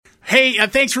Hey,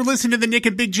 thanks for listening to the Nick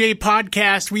and Big J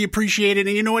podcast. We appreciate it.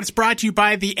 And you know what? It's brought to you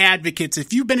by The Advocates.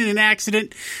 If you've been in an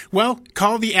accident, well,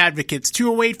 call The Advocates.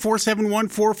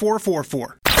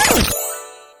 208-471-4444.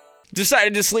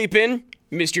 Decided to sleep in?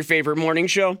 Missed your favorite morning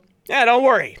show? Don't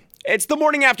worry. It's the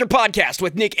Morning After podcast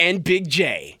with Nick and Big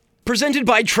J. Presented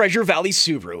by Treasure Valley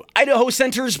Subaru, Idaho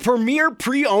Center's premier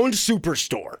pre-owned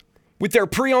superstore. With their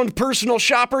pre-owned personal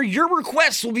shopper, your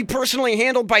requests will be personally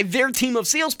handled by their team of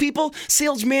salespeople,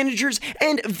 sales managers,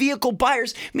 and vehicle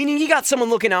buyers, meaning you got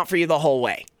someone looking out for you the whole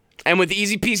way. And with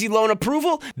easy peasy loan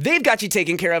approval, they've got you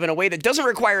taken care of in a way that doesn't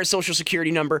require a social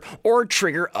security number or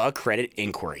trigger a credit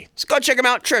inquiry. So go check them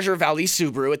out, Treasure Valley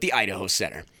Subaru at the Idaho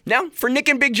Center. Now, for Nick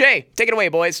and Big J, take it away,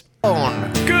 boys.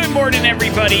 Good morning,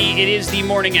 everybody. It is the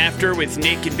Morning After with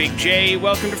Nick and Big J.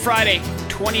 Welcome to Friday,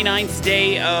 29th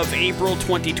day of April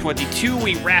 2022.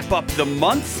 We wrap up the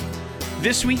month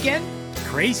this weekend.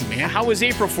 Crazy, man. How was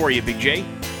April for you, Big J?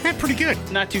 Pretty good.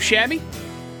 Not too shabby?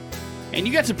 And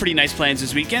you got some pretty nice plans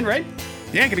this weekend, right?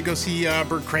 Yeah, gonna go see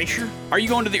Bert Kreischer. Are you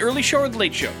going to the early show or the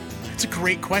late show? That's a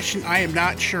great question. I am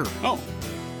not sure. Oh.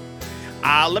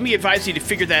 Let me advise you to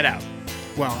figure that out.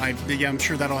 Well, I'm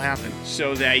sure that'll happen.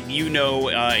 So that you know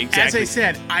exactly. As I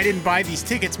said, I didn't buy these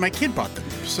tickets. My kid bought them.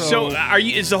 So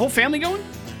is the whole family going?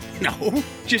 No.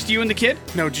 Just you and the kid?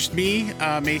 No, just me,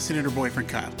 Mason, and her boyfriend,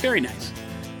 Kyle. Very nice.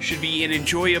 Should be an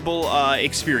enjoyable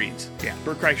experience. Yeah.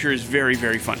 Bert Kreischer is very,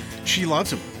 very funny. She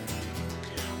loves him.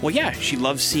 Well, yeah, she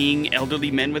loves seeing elderly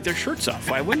men with their shirts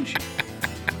off. Why wouldn't she?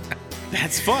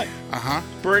 That's fun. Uh-huh.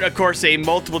 Bert, of course, a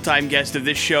multiple-time guest of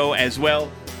this show as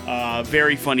well.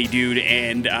 Very funny dude,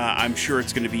 and I'm sure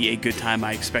it's going to be a good time.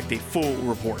 I expect a full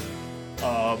report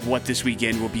of what this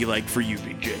weekend will be like for you,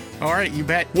 Big J. All right, you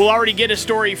bet. We'll already get a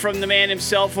story from the man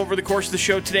himself over the course of the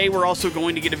show today. We're also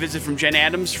going to get a visit from Jen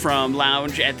Adams from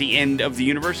Lounge at the End of the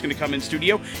Universe, going to come in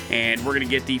studio, and we're going to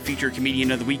get the featured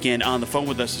comedian of the weekend on the phone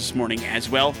with us this morning as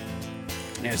well,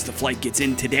 as the flight gets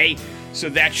in today. So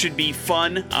that should be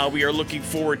fun. We are looking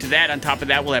forward to that. On top of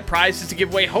that, we'll have prizes to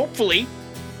give away, hopefully,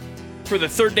 for the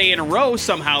third day in a row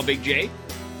somehow, Big J.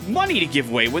 Money to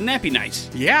give away. Wouldn't that be nice?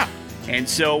 Yeah. And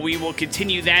so we will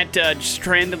continue that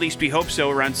trend, at least we hope so,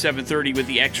 around 7:30 with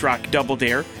the X-Rock Double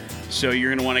Dare. So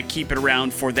you're going to want to keep it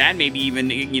around for that. Maybe even,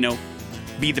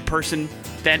 be the person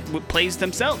that plays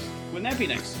themselves. Wouldn't that be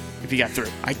nice if you got through?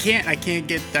 I'm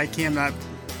not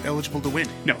eligible to win.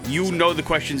 No, know the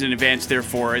questions in advance,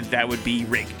 therefore that would be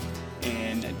rigged.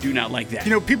 And I do not like that.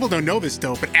 People don't know this,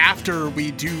 though, but after we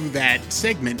do that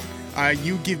segment,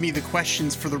 you give me the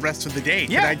questions for the rest of the day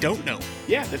that I don't know.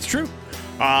 Yeah, that's true.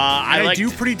 I do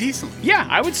pretty decently. Yeah,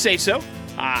 I would say so.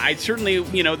 I certainly,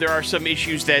 there are some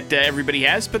issues that everybody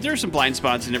has, but there are some blind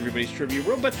spots in everybody's trivia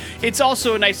world. But it's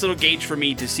also a nice little gauge for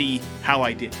me to see how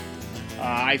I did.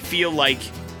 I feel like,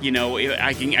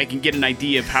 I can get an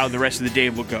idea of how the rest of the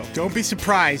day will go. Don't be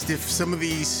surprised if some of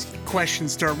these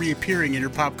questions start reappearing in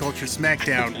your Pop Culture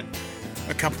Smackdown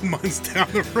a couple months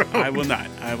down the road. I will not.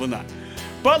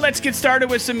 But let's get started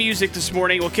with some music this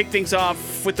morning. We'll kick things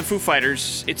off with the Foo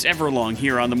Fighters. It's Everlong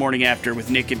here on The Morning After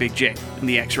with Nick and Big J and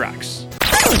the X-Rocks.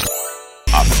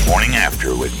 On The Morning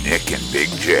After with Nick and Big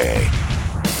J.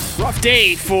 Rough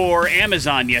day for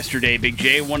Amazon yesterday, Big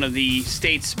J. One of the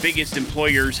state's biggest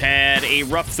employers had a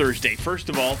rough Thursday. First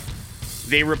of all,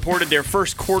 they reported their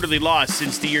first quarterly loss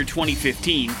since the year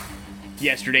 2015.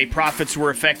 Yesterday, profits were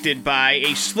affected by a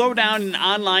slowdown in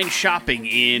online shopping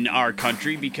in our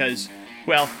country because,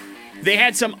 well, they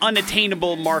had some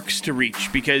unattainable marks to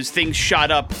reach because things shot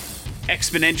up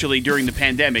exponentially during the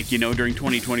pandemic, during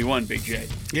 2021, Big J.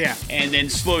 Yeah. And then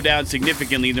slowed down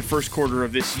significantly in the first quarter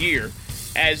of this year,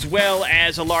 as well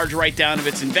as a large write-down of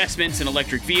its investments in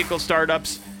electric vehicle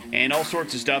startups and all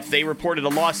sorts of stuff. They reported a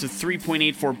loss of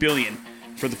 $3.84 billion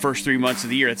for the first 3 months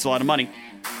of the year. That's a lot of money.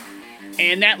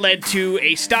 And that led to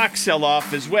a stock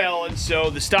sell-off as well, and so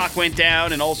the stock went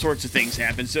down and all sorts of things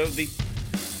happened. So the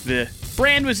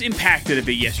brand was impacted a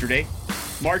bit yesterday.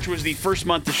 March was the first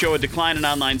month to show a decline in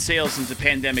online sales since the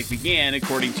pandemic began,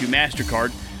 according to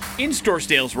MasterCard. In-store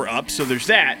sales were up, so there's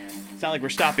that. It's not like we're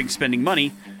stopping spending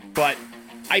money, but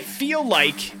I feel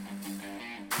like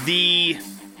the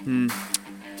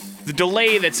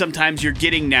delay that sometimes you're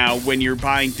getting now when you're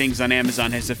buying things on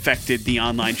Amazon has affected the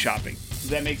online shopping. Does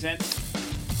that make sense?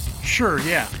 Sure,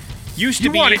 yeah. Used to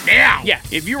be, want it now. Yeah,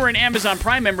 if you were an Amazon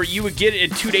Prime member, you would get a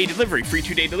 2-day delivery, free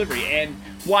 2-day delivery. And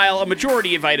while a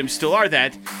majority of items still are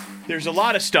that, there's a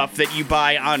lot of stuff that you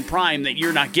buy on Prime that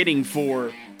you're not getting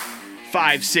for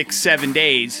 5, 6, 7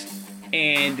 days.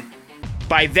 And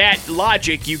by that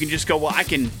logic, you can just go, well, I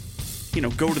can,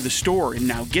 go to the store and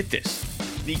now get this.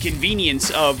 The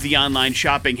convenience of the online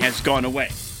shopping has gone away.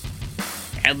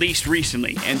 at least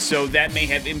recently. And so that may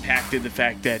have impacted the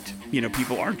fact that,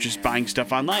 people aren't just buying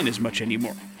stuff online as much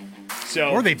anymore.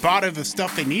 Or they bought the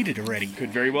stuff they needed already.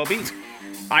 Could very well be.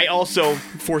 I also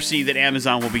foresee that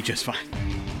Amazon will be just fine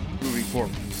moving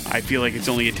forward. I feel like it's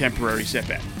only a temporary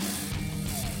setback.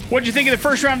 What'd you think of the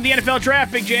first round of the NFL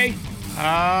draft, Big J?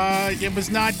 It was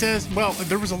not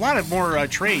there was a lot of more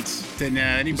trades than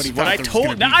anybody thought I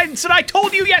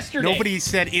told you yesterday. Nobody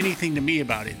said anything to me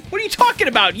about it. What are you talking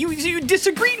about? You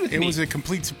disagreed with me. It was a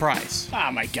complete surprise. Oh,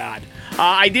 my God.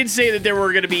 I did say that there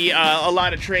were going to be a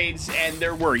lot of trades, and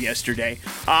there were yesterday.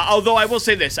 Although I will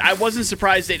say this. I wasn't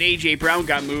surprised that A.J. Brown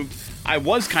got moved. I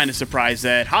was kind of surprised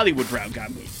that Hollywood Brown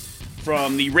got moved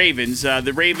from the Ravens.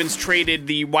 The Ravens traded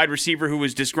the wide receiver who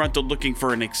was disgruntled looking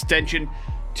for an extension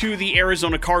to the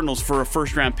Arizona Cardinals for a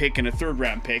first-round pick and a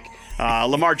third-round pick.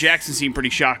 Lamar Jackson seemed pretty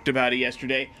shocked about it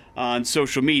yesterday on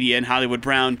social media, and Hollywood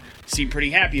Brown seemed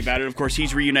pretty happy about it. Of course,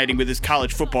 he's reuniting with his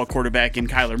college football quarterback in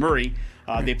Kyler Murray.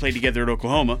 They played together at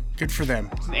Oklahoma. Good for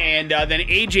them. And then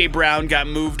A.J. Brown got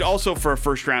moved also for a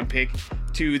first-round pick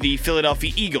to the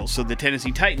Philadelphia Eagles. So the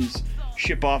Tennessee Titans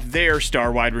ship off their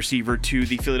star wide receiver to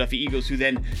the Philadelphia Eagles, who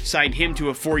then signed him to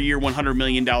a 4-year, $100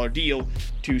 million deal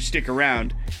to stick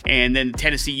around. And then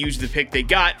Tennessee used the pick they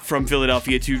got from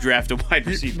Philadelphia to draft a wide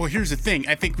receiver. Well, here's the thing.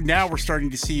 I think now we're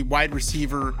starting to see wide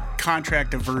receiver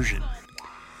contract aversion,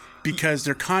 because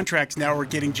their contracts now are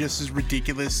getting just as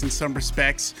ridiculous in some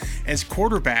respects as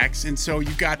quarterbacks. And so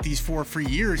you got these 4 free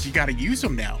years. You got to use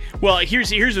them now. Well,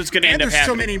 here's what's going to end up happening. And there's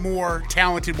so many more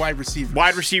talented wide receivers.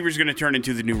 Wide receivers going to turn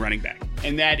into the new running back.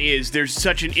 And that is, there's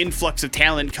such an influx of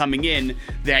talent coming in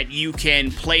that you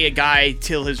can play a guy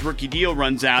till his rookie deal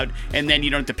runs out, and then you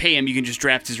don't have to pay him. You can just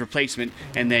draft his replacement,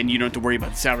 and then you don't have to worry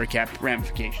about the salary cap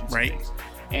ramifications. Right.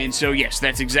 And so, yes,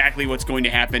 that's exactly what's going to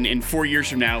happen. In 4 years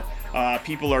from now,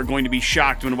 people are going to be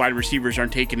shocked when wide receivers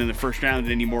aren't taken in the first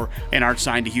round anymore and aren't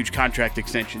signed to huge contract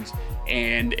extensions,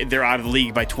 and they're out of the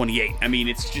league by 28. I mean,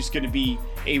 it's just going to be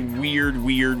a weird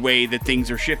way that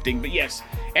things are shifting. But yes,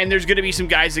 and there's going to be some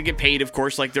guys that get paid, of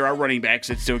course, like there are running backs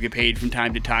that still get paid from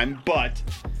time to time, but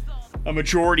a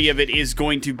majority of it is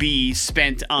going to be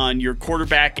spent on your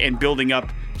quarterback and building up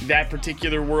that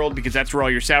particular world, because that's where all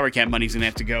your salary cap money's going to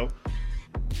have to go.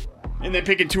 And then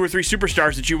picking 2 or 3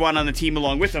 superstars that you want on the team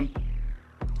along with them.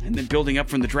 And then building up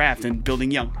from the draft and building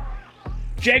young.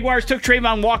 Jaguars took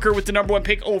Trayvon Walker with the number 1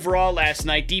 pick overall last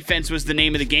night. Defense was the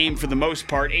name of the game for the most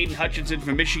part. Aiden Hutchinson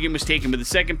from Michigan was taken with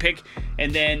the 2nd pick.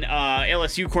 And then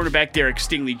LSU quarterback Derek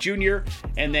Stingley Jr.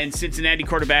 And then Cincinnati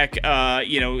quarterback,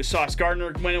 Sauce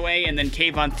Gardner went away. And then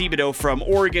Kayvon Thibodeau from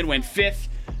Oregon went 5th.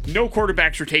 No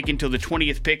quarterbacks were taken until the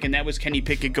 20th pick, and that was Kenny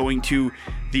Pickett going to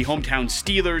the hometown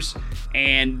Steelers,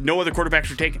 and no other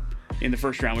quarterbacks were taken in the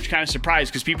first round, which kind of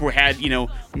surprised, because people had,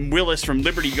 Willis from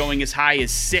Liberty going as high as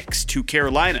 6 to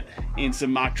Carolina in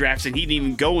some mock drafts, and he didn't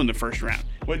even go in the first round.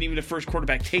 Wasn't even the first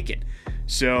quarterback taken.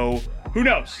 So, who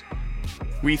knows?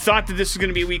 We thought that this was going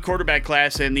to be a weak quarterback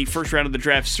class, and the first round of the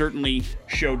draft certainly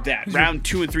showed that. Round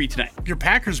 2 and 3 tonight. Your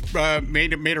Packers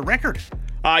made a record.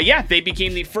 They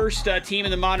became the first team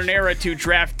in the modern era to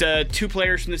draft 2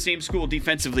 players from the same school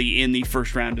defensively in the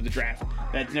first round of the draft.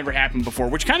 That's never happened before,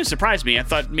 which kind of surprised me. I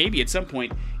thought maybe at some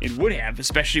point it would have,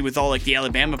 especially with all the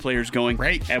Alabama players going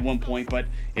at one point, but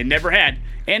it never had.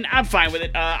 And I'm fine with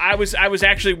it. I was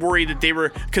actually worried that they were,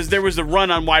 because there was the run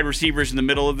on wide receivers in the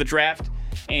middle of the draft,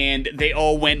 and they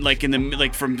all went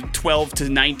from 12 to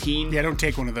 19. Yeah, don't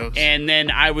take one of those. And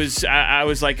then I was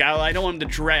like, I don't want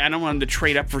them to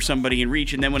trade up for somebody and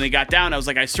reach. And then when they got down, I was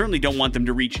like, I certainly don't want them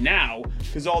to reach now,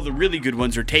 because all the really good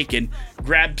ones are taken.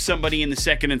 Grab somebody in the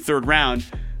 2nd and 3rd round.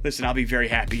 Listen, I'll be very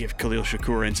happy if Khalil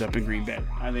Shakur ends up in Green Bay.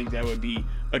 I think that would be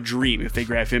a dream if they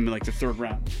grab him in the 3rd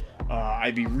round.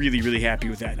 I'd be really, really happy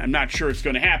with that. I'm not sure it's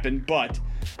going to happen, but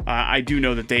I do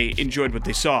know that they enjoyed what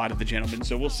they saw out of the gentleman,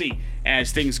 so we'll see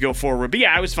as things go forward. But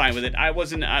yeah, I was fine with it. I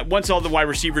wasn't once all the wide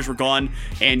receivers were gone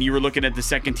and you were looking at the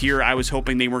 2nd tier, I was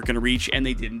hoping they weren't going to reach, and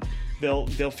they didn't.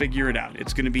 They'll figure it out.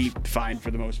 It's going to be fine for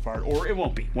the most part, or it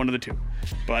won't be. One of the two.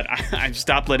 But I've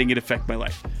stopped letting it affect my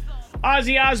life.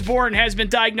 Ozzy Osbourne has been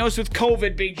diagnosed with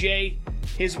COVID, Big J.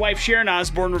 His wife, Sharon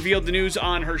Osbourne, revealed the news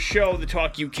on her show, The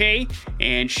Talk UK,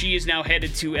 and she is now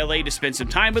headed to LA to spend some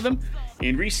time with him.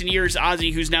 In recent years,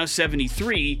 Ozzy, who's now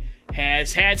 73,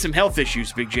 has had some health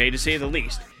issues, Big J, to say the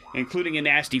least, including a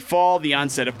nasty fall, the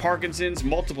onset of Parkinson's,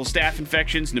 multiple staph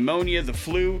infections, pneumonia, the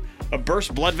flu, a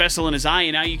burst blood vessel in his eye,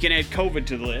 and now you can add COVID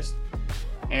to the list.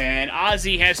 And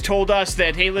Ozzy has told us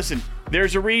that, hey, listen,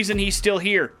 There's a reason he's still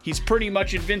here. He's pretty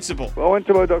much invincible. I went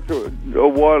to my doctor a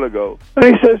while ago, and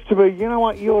he says to me, you know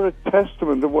what, you're a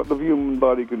testament of what the human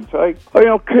body can take.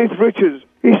 Keith Richards,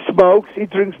 he smokes, he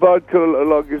drinks vodka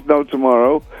like there's no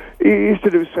tomorrow. He used to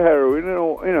do heroin,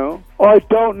 I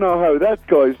don't know how that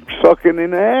guy's sucking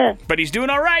in air. But he's doing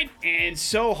all right, and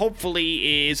so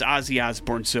hopefully is Ozzy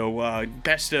Osbourne. So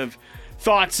best of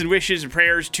thoughts and wishes and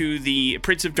prayers to the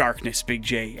Prince of Darkness, Big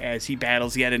J, as he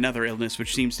battles yet another illness,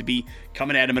 which seems to be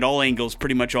coming at him at all angles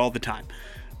pretty much all the time.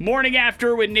 Morning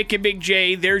After with Nick and Big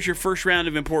J. There's your first round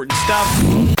of important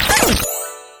stuff.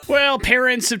 Well,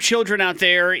 parents of children out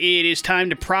there, it is time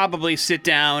to probably sit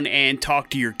down and talk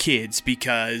to your kids,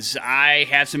 because I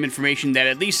have some information that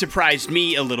at least surprised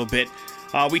me a little bit.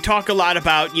 We talk a lot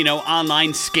about,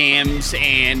 online scams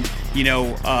and,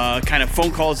 kind of phone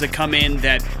calls that come in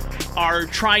that are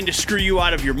trying to screw you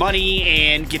out of your money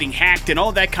and getting hacked and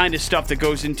all that kind of stuff that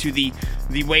goes into the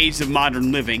ways of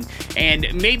modern living. And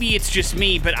maybe it's just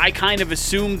me, but I kind of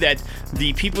assume that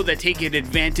the people that take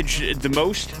advantage the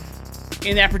most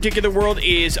in that particular world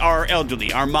is our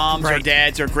elderly, our moms, right, our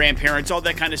dads, our grandparents, all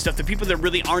that kind of stuff. The people that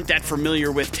really aren't that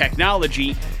familiar with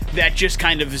technology, that just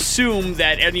kind of assume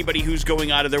that anybody who's going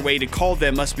out of their way to call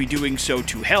them must be doing so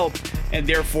to help, and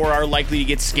therefore are likely to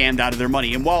get scammed out of their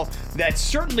money. And while that's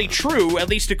certainly true, at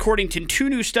least according to 2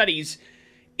 new studies,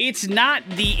 it's not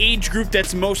the age group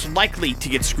that's most likely to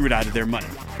get screwed out of their money.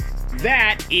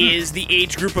 That is the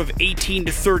age group of 18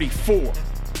 to 34.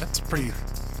 That's pretty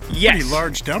Yes.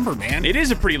 large number, man. It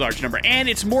is a pretty large number, and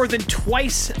it's more than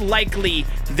twice likely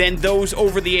than those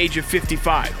over the age of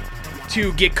 55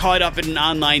 to get caught up in an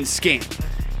online scam.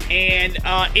 And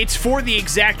it's for the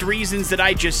exact reasons that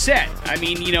I just said. I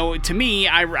mean, to me,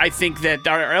 I think that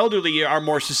our elderly are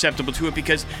more susceptible to it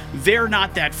because they're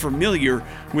not that familiar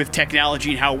with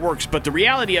technology and how it works. But the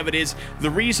reality of it is, the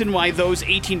reason why those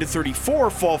 18 to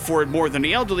 34 fall for it more than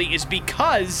the elderly is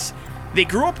because they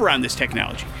grew up around this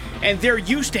technology. And they're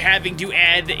used to having to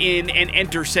add in and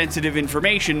enter sensitive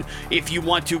information if you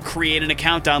want to create an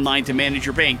account online to manage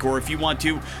your bank, or if you want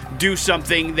to do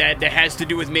something that has to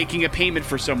do with making a payment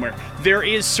for somewhere. There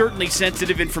is certainly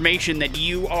sensitive information that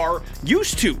you are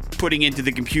used to putting into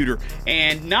the computer,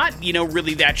 and not,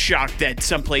 really that shocked that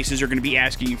some places are going to be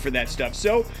asking you for that stuff.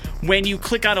 So when you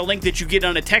click on a link that you get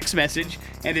on a text message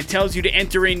and it tells you to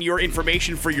enter in your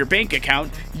information for your bank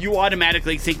account, you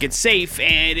automatically think it's safe,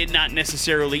 and it not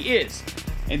necessarily is.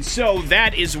 And so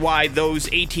that is why those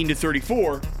 18 to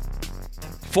 34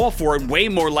 fall for it way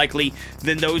more likely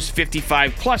than those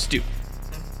 55 plus do.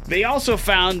 They also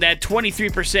found that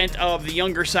 23% of the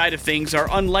younger side of things are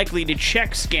unlikely to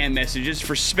check scam messages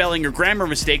for spelling or grammar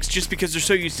mistakes, just because they're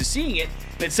so used to seeing it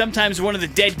that sometimes one of the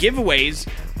dead giveaways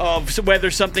of whether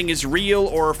something is real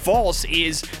or false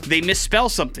is they misspell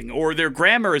something or their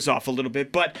grammar is off a little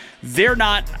bit, but they're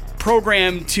not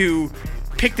programmed to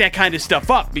pick that kind of stuff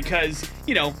up because,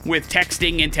 with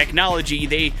texting and technology,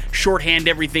 they shorthand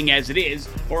everything as it is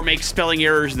or make spelling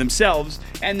errors themselves,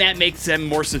 and that makes them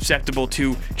more susceptible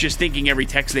to just thinking every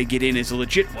text they get in is a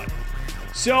legit one.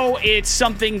 So it's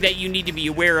something that you need to be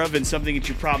aware of, and something that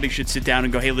you probably should sit down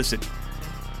and go, hey, listen,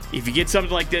 if you get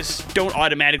something like this, don't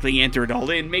automatically enter it all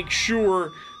in. Make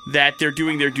sure that they're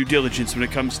doing their due diligence when it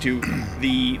comes to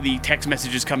the text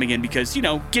messages coming in, because,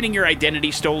 getting your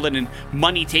identity stolen and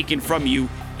money taken from you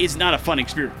is not a fun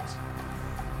experience.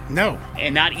 No.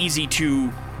 And not easy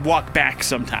to walk back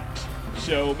sometimes.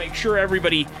 So make sure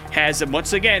everybody has,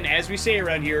 once again, as we say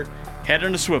around here, head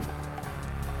on a swivel.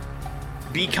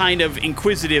 Be kind of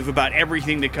inquisitive about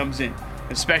everything that comes in,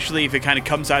 especially if it kind of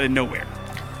comes out of nowhere.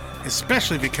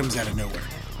 Especially if it comes out of nowhere.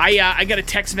 I got a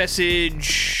text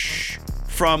message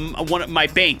from one of my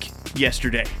bank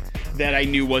yesterday that I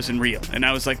knew wasn't real, and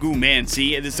I was like, "Ooh, man!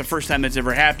 See, this is the first time that's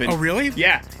ever happened." Oh, really?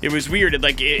 Yeah, it was weird.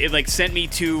 It sent me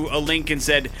to a link and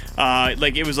said,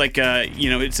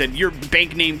 it said your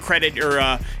bank name credit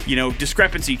or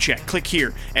discrepancy check. Click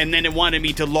here, and then it wanted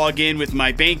me to log in with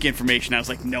my bank information. I was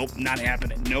like, "Nope, not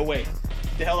happening. No way."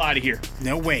 The hell out of here.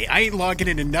 No way. I ain't logging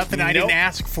into nothing I didn't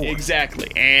ask for.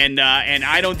 Exactly. And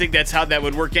I don't think that's how that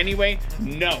would work anyway.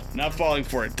 No, not falling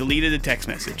for it. Deleted the text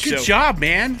message. Good job,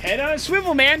 man. Head on a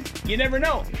swivel, man. You never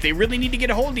know. If they really need to get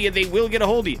a hold of you, they will get a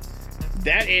hold of you.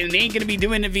 And they ain't going to be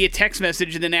doing it via text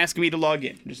message and then asking me to log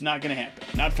in. Just not going to happen.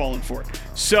 Not falling for it.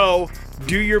 So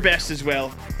do your best as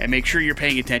well, and make sure you're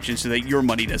paying attention so that your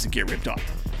money doesn't get ripped off.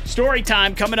 Story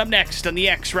time coming up next on the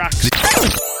X Rocks.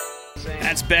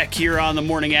 That's Beck here on the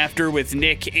Morning After with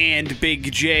Nick and Big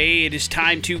J. It is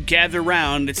time to gather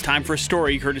round. It's time for a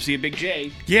story courtesy of Big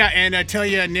J. Yeah, and I tell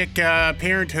you, Nick,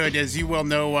 parenthood, as you well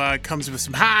know, comes with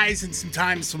some highs and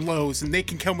sometimes some lows, and they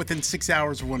can come within 6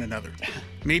 hours of one another.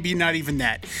 Maybe not even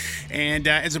that. And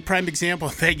as a prime example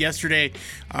of that, yesterday,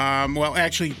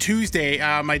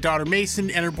 Tuesday, my daughter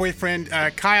Mason and her boyfriend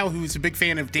Kyle, who's a big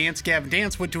fan of Dance Gavin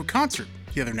Dance, went to a concert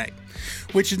the other night,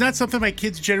 which is not something my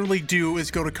kids generally do, is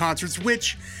go to concerts,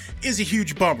 which is a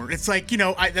huge bummer. It's like,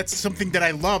 that's something that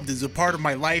I loved as a part of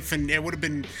my life, and it would have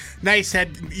been nice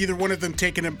had either one of them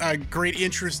taken a great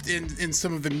interest in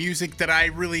some of the music that I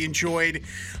really enjoyed,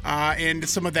 and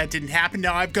some of that didn't happen.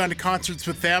 Now, I've gone to concerts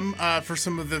with them for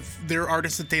some of their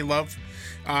artists that they love.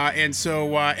 And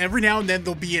so every now and then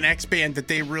there'll be an X band that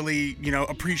they really,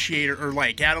 appreciate or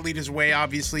like. Adelita's Way,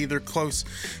 obviously, they're close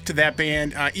to that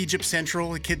band. Egypt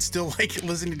Central, the kids still like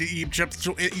listening to Egypt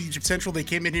Central. They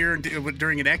came in here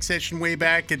during an X session way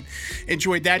back and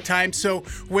enjoyed that time. So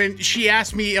when she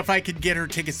asked me if I could get her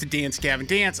tickets to Dance Gavin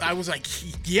Dance, I was like,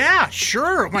 yeah,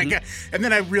 sure. Oh my God. And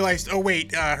then I realized, oh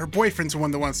wait, her boyfriend's the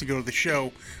one that wants to go to the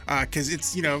show, because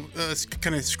it's, it's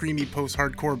kind of screamy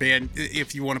post-hardcore band,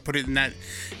 if you want to put it in that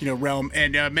realm,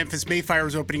 and Memphis Mayfire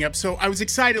was opening up, so I was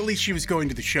excited at least she was going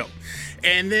to the show.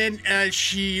 And then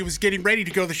she was getting ready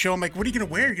to go to the show. I'm like, what are you gonna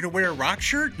wear? You're gonna wear a rock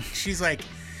shirt? She's like,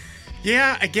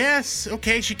 yeah, I guess.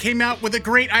 Okay, she came out with a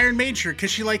great Iron Maiden shirt because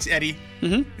she likes Eddie.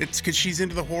 Mm-hmm. It's because she's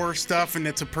into the horror stuff, and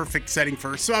it's a perfect setting for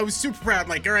her. So I was super proud. I'm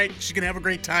like, all right, she's gonna have a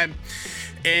great time.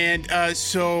 And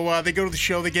so they go to the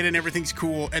show, they get in, everything's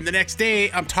cool. And the next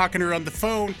day, I'm talking to her on the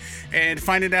phone and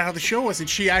finding out how the show was. And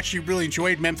she actually really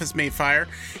enjoyed Memphis Mayfire.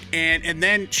 And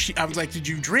then I was like, did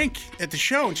you drink at the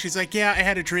show? And she's like, yeah, I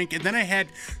had a drink. And then I had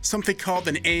something called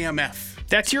an AMF.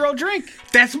 That's your old drink.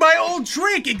 That's my old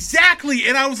drink, exactly.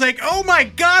 And I was like, oh my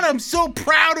God, I'm so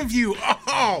proud of you.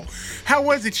 Oh, how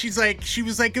was it? She was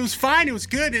like, it was fine, it was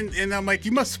good. And I'm like,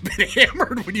 you must have been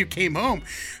hammered when you came home.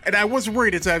 And I was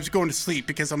worried as I was going to sleep,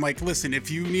 because I'm like, listen, if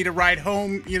you need a ride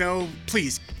home,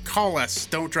 please call us.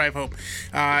 Don't drive home.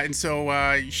 And so,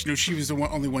 she was the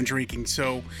only one drinking.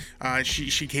 So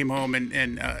she came home,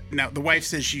 and now the wife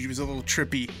says she was a little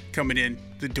trippy coming in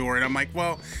the door. And I'm like,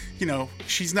 well,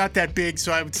 she's not that big,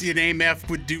 so I would see an AMF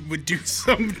would do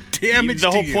some damage.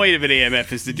 The whole point of an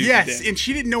AMF is to do yes, damage. And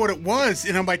she didn't know what it was.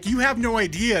 And I'm like, you have no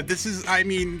idea. This is,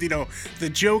 the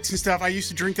jokes and stuff. I used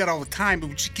to drink that all the time, but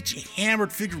would just get you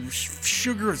hammered.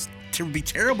 Sugar would be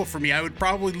terrible for me. I would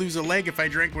probably lose a leg if I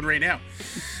drank one right now.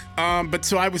 But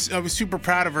so I was super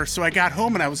proud of her. So I got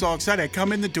home and I was all excited. I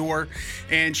come in the door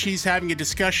and she's having a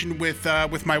discussion with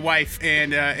my wife,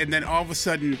 and then all of a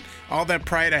sudden, all that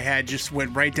pride I had just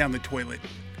went right down the toilet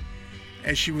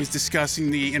as she was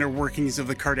discussing the inner workings of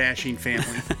the Kardashian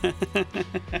family.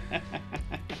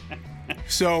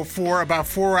 So for about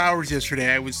 4 hours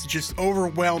yesterday, I was just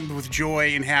overwhelmed with joy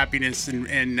and happiness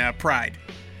and pride.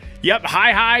 Yep,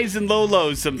 high highs and low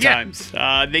lows sometimes.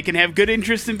 Yeah. They can have good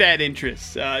interests and bad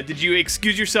interests. Did you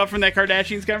excuse yourself from that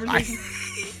Kardashians conversation?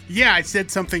 Yeah, I said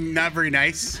something not very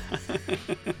nice.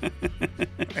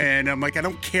 And I'm like, I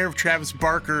don't care if Travis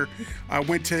Barker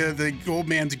went to the old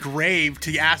man's grave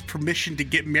to ask permission to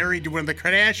get married to one of the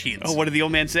Kardashians. Oh, what did the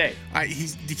old man say?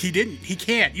 He didn't. He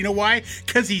can't. You know why?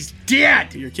 Because he's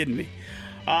dead. You're kidding me.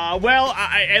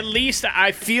 At least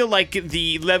I feel like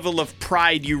the level of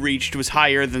pride you reached was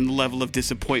higher than the level of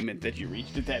disappointment that you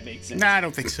reached, if that makes sense. Nah, I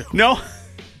don't think so. No?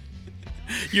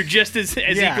 You're just as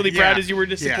equally proud as you were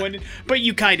disappointed? Yeah. But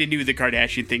you kind of knew the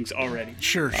Kardashian things already.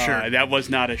 Sure. That was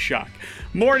not a shock.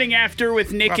 Morning After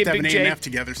with Nick and Big J. We'll have to have an AMF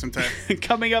together sometime.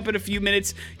 Coming up in a few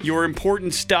minutes, your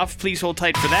important stuff. Please hold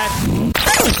tight for that.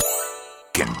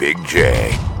 And Big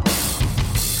J.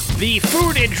 The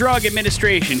Food and Drug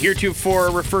Administration, heretofore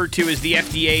referred to as the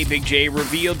FDA, Big J,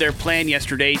 revealed their plan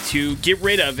yesterday to get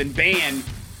rid of and ban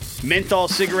menthol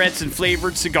cigarettes and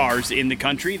flavored cigars in the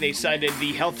country. They cited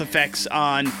the health effects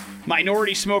on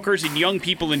minority smokers and young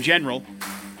people in general.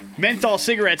 Menthol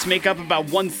cigarettes make up about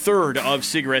 1/3 of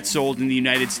cigarettes sold in the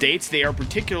United States. They are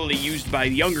particularly used by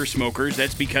younger smokers.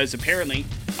 That's because apparently,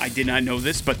 I did not know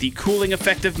this, but the cooling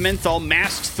effect of menthol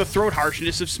masks the throat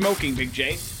harshness of smoking, Big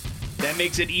J. That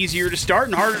makes it easier to start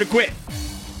and harder to quit.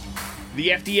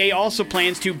 The FDA also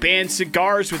plans to ban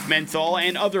cigars with menthol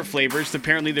and other flavors.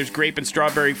 Apparently, there's grape and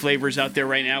strawberry flavors out there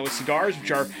right now with cigars,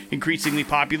 which are increasingly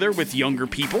popular with younger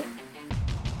people.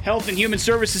 Health and Human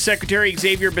Services Secretary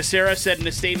Xavier Becerra said in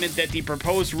a statement that the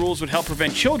proposed rules would help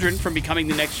prevent children from becoming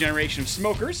the next generation of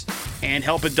smokers and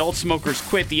help adult smokers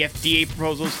quit. The FDA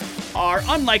proposals are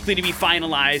unlikely to be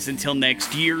finalized until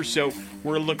next year, so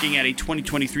we're looking at a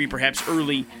 2023, perhaps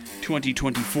early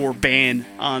 2024 ban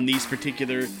on these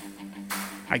particular,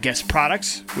 I guess,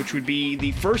 products, which would be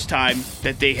the first time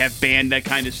that they have banned that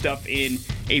kind of stuff in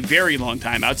a very long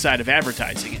time outside of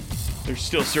advertising it. There's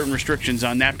still certain restrictions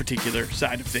on that particular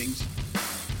side of things.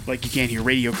 Like you can't hear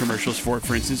radio commercials for it,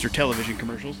 for instance, or television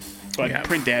commercials. But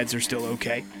print ads are still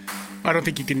okay. I don't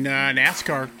think you can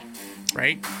NASCAR,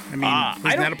 right? I mean,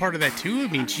 wasn't that a part of that too? I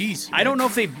mean, geez. I don't know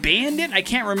if they banned it. I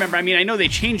can't remember. I mean, I know they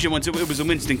changed it once. It was a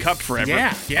Winston Cup forever.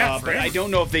 Yeah. But I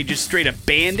don't know if they just straight up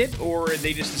banned it or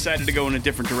they just decided to go in a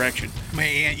different direction. My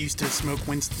aunt used to smoke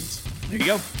Winston's. There you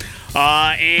go.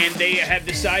 And they have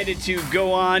decided to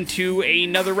go on to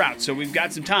another route. So we've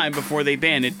got some time before they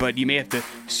ban it, but you may have to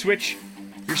switch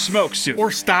your smoke soon. Or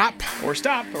stop. Or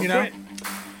you know? quit.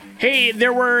 Hey,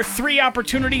 there were 3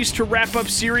 opportunities to wrap up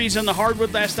series on the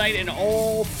hardwood last night, and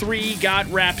all 3 got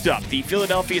wrapped up. The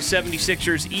Philadelphia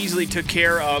 76ers easily took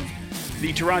care of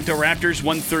the Toronto Raptors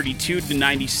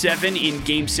 132-97 in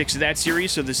Game 6 of that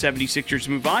series, so the 76ers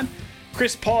move on.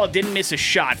 Chris Paul didn't miss a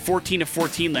shot, 14 of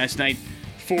 14 last night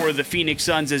for the Phoenix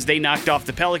Suns as they knocked off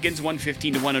the Pelicans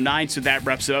 115-109, so that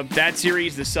wraps up that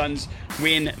series. The Suns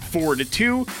win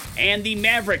 4-2, and the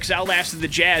Mavericks outlasted the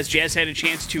Jazz. Jazz had a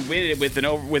chance to win it with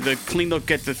a clean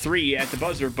look at the 3 at the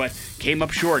buzzer, but came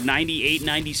up short,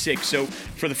 98-96. So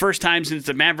for the first time since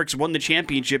the Mavericks won the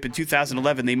championship in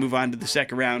 2011, they move on to the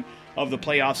second round of the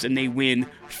playoffs, and they win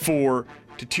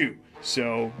 4-2.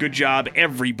 So good job,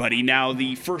 everybody. Now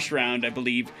the first round, I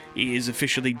believe, is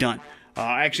officially done.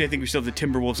 Actually, I think we still have the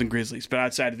Timberwolves and Grizzlies, but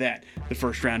outside of that, the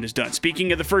first round is done.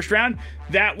 Speaking of the first round,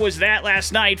 that was that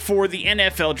last night for the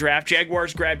NFL draft.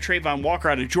 Jaguars grabbed Trayvon Walker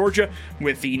out of Georgia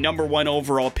with the number 1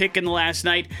 overall pick in the last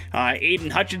night.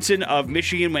 Aiden Hutchinson of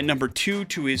Michigan went number 2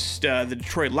 to the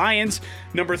Detroit Lions.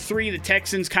 Number 3, the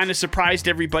Texans kind of surprised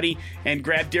everybody and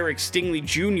grabbed Derek Stingley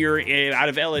Jr. out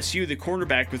of LSU, the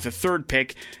cornerback, with the 3rd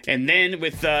pick. And then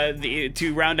with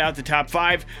to round out the top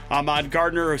 5, Ahmad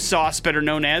Gardner, Sauce, better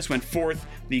known as, went 4th,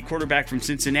 the quarterback from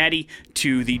Cincinnati,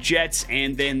 to the Jets,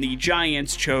 and then the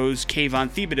Giants chose Kayvon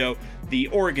Thibodeau, the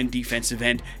Oregon defensive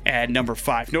end, at number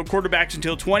 5. No quarterbacks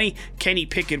until 20. Kenny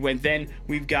Pickett went then.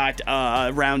 We've got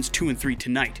rounds 2 and 3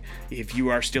 tonight, if you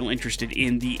are still interested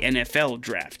in the NFL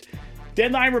draft.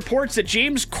 Deadline reports that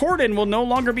James Corden will no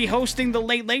longer be hosting the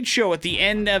Late Late Show at the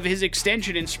end of his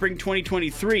extension in spring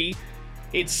 2023.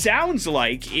 It sounds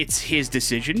like it's his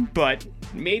decision, but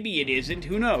maybe it isn't.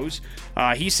 Who knows?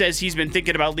 He says he's been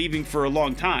thinking about leaving for a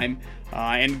long time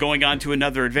and going on to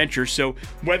another adventure. So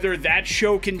whether that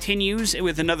show continues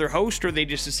with another host or they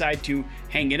just decide to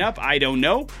hang it up, I don't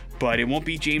know. But it won't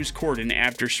be James Corden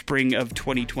after spring of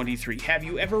 2023. Have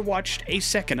you ever watched a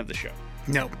second of the show?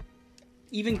 No.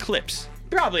 Even clips?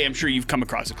 Probably, I'm sure you've come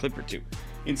across a clip or two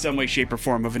in some way, shape, or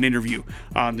form of an interview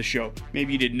on the show.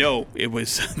 Maybe you didn't know it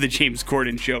was the James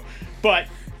Corden show, but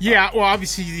yeah, well,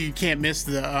 obviously you can't miss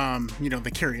the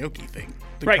the karaoke thing.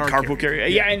 Right, carpool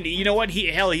karaoke. Yeah, and you know what?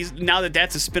 He's now that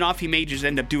that's a spinoff, he may just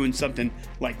end up doing something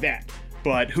like that.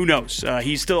 But who knows?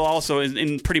 He's still also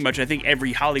in pretty much, I think,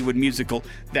 every Hollywood musical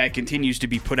that continues to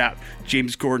be put out.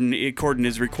 James Corden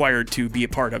is required to be a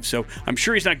part of. So I'm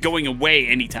sure he's not going away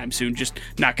anytime soon, just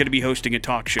not going to be hosting a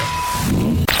talk show.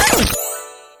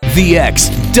 The X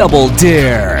Double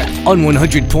Dare on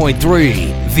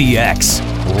 100.3. The X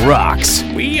rocks.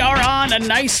 We are on a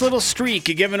nice little streak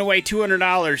of giving away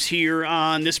 $200 here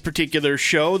on this particular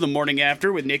show, The Morning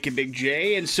After with Nick and Big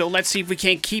J. And so let's see if we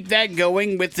can't keep that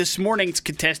going with this morning's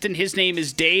contestant. His name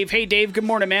is Dave. Hey, Dave, good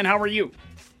morning, man. How are you?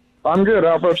 I'm good.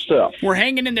 How about yourself? We're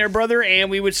hanging in there, brother, and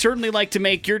we would certainly like to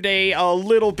make your day a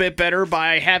little bit better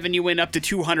by having you win up to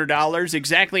 $200.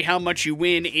 Exactly how much you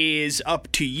win is up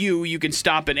to you. You can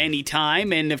stop at any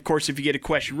time, and of course, if you get a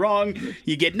question wrong,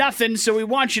 you get nothing. So we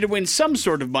want you to win some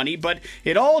sort of money, but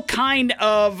it all kind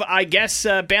of, I guess,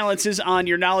 balances on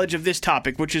your knowledge of this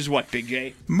topic, which is what, Big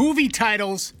J? Movie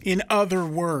titles in other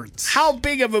words. How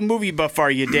big of a movie buff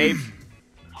are you, Dave?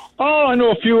 Oh, I know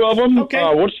a few of them.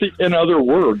 Okay. What's the in other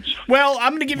words? Well,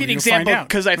 I'm going to give you an example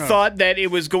because I Oh. thought that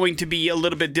it was going to be a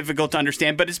little bit difficult to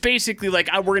understand. But it's basically like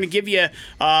we're going to give you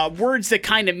words that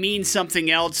kind of mean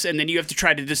something else, and then you have to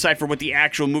try to decipher what the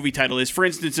actual movie title is. For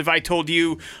instance, if I told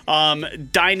you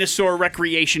Dinosaur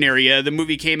Recreation Area, the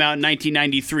movie came out in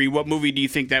 1993, what movie do you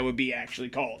think that would be actually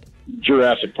called?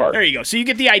 Jurassic Park. There you go. So you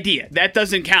get the idea. That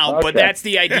doesn't count, but Okay. that's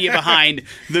the idea behind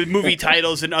the movie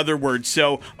titles in other words.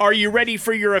 So are you ready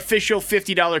for your official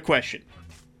 $50 question?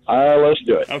 Let's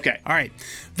do it. Okay. All right.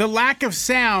 The Lack of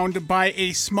Sound by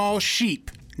a Small Sheep,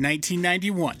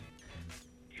 1991.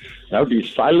 That would be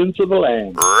Silence of the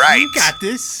Lambs. Right. You got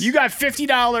this. You got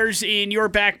 $50 in your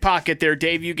back pocket there,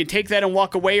 Dave. You can take that and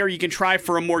walk away, or you can try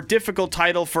for a more difficult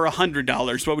title for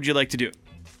 $100. What would you like to do?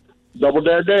 Double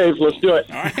Dare Dave. Let's do it.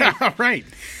 All right.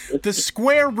 The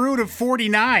square root of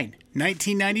 49,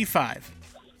 1995.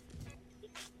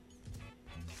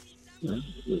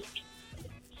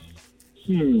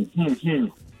 The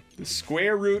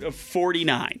square root of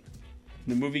 49.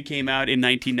 The movie came out in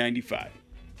 1995.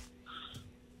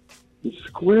 The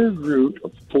square root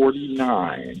of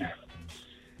 49.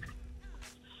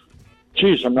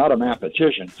 Geez, I'm not a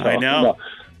mathematician. So, I know.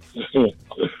 no.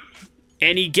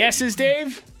 Any guesses,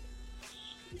 Dave?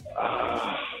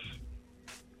 I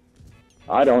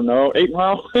don't know. 8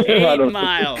 Mile? I 8 don't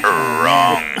Mile.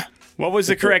 Wrong. What was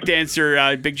the correct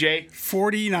answer, Big J?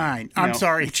 49. I'm No.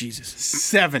 sorry. Jesus.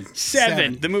 7.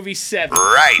 Seven. The movie Seven.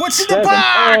 Right. What's in the 7.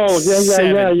 box? Oh,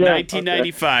 Seven. yeah.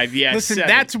 1995. Yeah. Listen, Seven.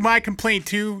 that's my complaint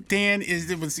too, Dan, is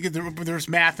there's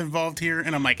math involved here,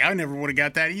 and I'm like, I never would have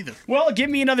got that either. Well,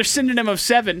 give me another synonym of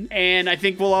 7, and I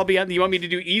think we'll all be on. You want me to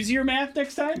do easier math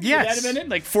next time? Yes. Would that have been it?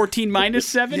 Like 14 minus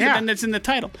 7? Yeah. And then that's in the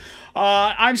title.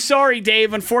 I'm sorry,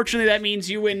 Dave. Unfortunately, that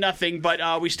means you win nothing,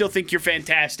 but we still think you're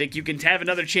fantastic. You can have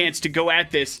another chance to go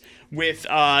at this with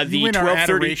the win our 12:30.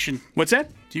 adoration. What's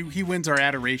that? He wins our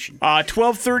adoration.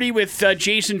 12:30 with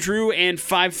Jason Drew and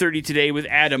 5:30 today with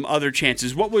Adam. Other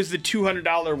chances. What was the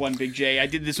 $200 one, Big J? I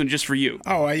did this one just for you.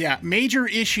 Oh, yeah. Major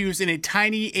issues in a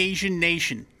tiny Asian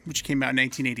nation, which came out in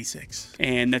 1986.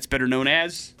 And that's better known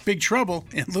as. Big Trouble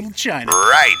in Little China.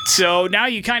 Right. So now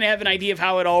you kind of have an idea of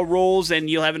how it all rolls, and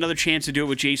you'll have another chance to do it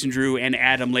with Jason Drew and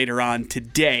Adam later on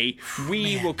today.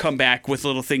 We will come back with a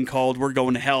little thing called We're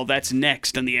Going to Hell. That's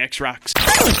next on the X Rocks.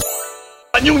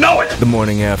 The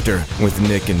morning after with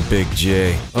Nick and Big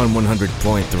J on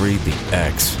 100.3 The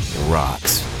X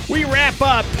Rocks. We wrap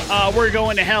up We're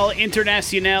Going to Hell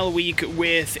International Week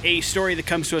with a story that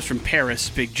comes to us from Paris,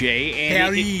 Big J.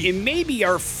 And it may be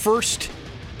our first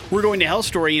We're Going to Hell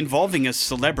story involving a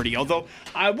celebrity, although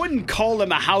I wouldn't call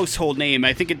him a household name.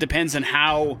 I think it depends on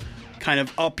how kind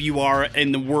of up you are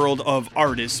in the world of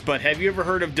artists. But have you ever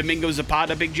heard of Domingo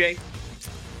Zapata, Big J?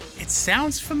 It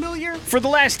sounds familiar. For the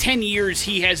last 10 years,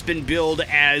 he has been billed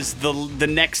as the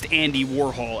next Andy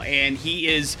Warhol, and he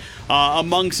is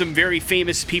among some very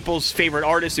famous people's favorite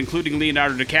artists, including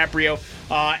Leonardo DiCaprio.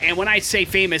 And when I say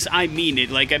famous, I mean it.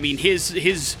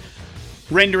 His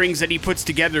renderings that he puts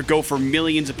together go for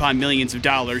millions upon millions of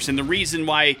dollars. And the reason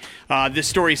why this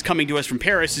story is coming to us from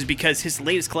Paris is because his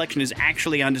latest collection is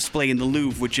actually on display in the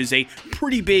Louvre, which is a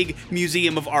pretty big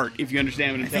museum of art, if you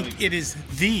understand what I'm I telling you. think it is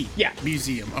the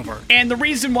museum of art. And the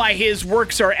reason why his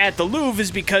works are at the Louvre is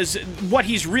because what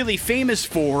he's really famous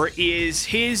for is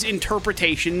his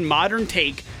interpretation, modern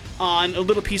take, on a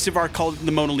little piece of art called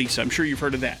the Mona Lisa. I'm sure you've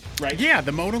heard of that, right? Yeah,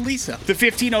 the Mona Lisa. The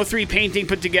 1503 painting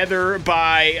put together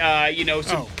by,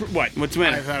 What's the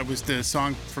matter? I thought it was the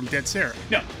song from Dead Sarah.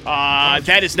 No,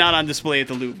 that is not on display at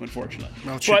the Louvre, unfortunately.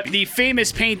 Well, it should but be. the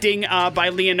famous painting by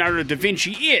Leonardo da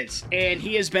Vinci is, and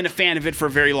he has been a fan of it for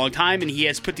a very long time, and he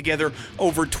has put together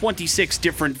over 26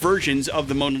 different versions of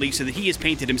the Mona Lisa that he has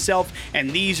painted himself, and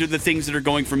these are the things that are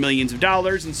going for millions of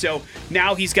dollars, and so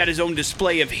now he's got his own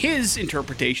display of his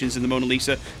interpretations of the Mona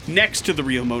Lisa next to the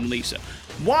real Mona Lisa.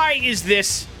 Why is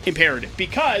this imperative?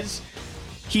 Because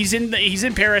he's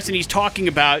in Paris and he's talking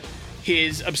about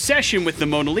his obsession with the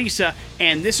Mona Lisa,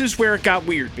 and this is where it got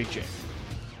weird, Big J.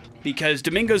 Because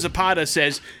Domingo Zapata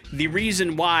says the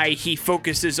reason why he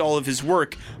focuses all of his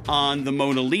work on the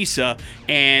Mona Lisa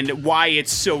and why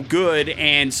it's so good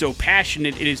and so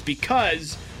passionate, it is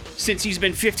because since he's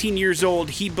been 15 years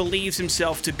old, he believes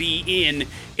himself to be in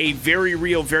a very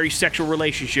real, very sexual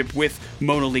relationship with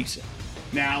Mona Lisa.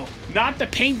 Now, not the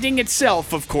painting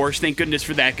itself, of course, thank goodness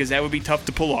for that, because that would be tough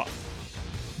to pull off.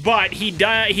 But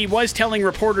he was telling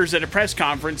reporters at a press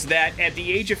conference that at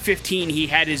the age of 15, he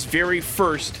had his very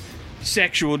first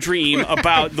sexual dream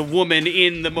about the woman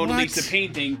in the Mona Lisa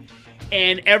painting.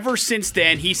 And ever since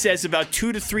then, he says about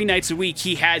 2 to 3 nights a week,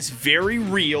 he has very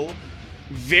real,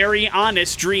 very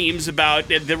honest dreams about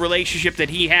the relationship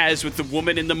that he has with the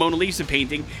woman in the Mona Lisa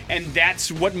painting, and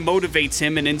that's what motivates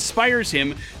him and inspires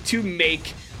him to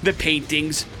make the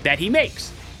paintings that he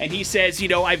makes. And he says,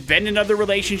 I've been in other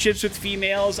relationships with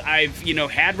females, I've,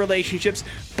 had relationships,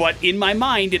 but in my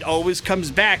mind, it always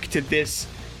comes back to this,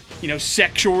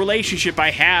 sexual relationship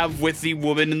I have with the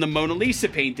woman in the Mona Lisa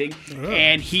painting,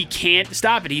 and he can't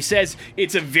stop it. He says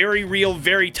it's a very real,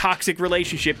 very toxic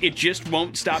relationship. It just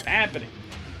won't stop happening.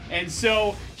 And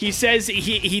so he says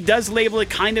he does label it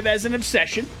kind of as an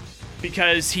obsession,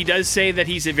 because he does say that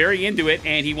he's very into it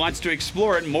and he wants to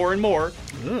explore it more and more.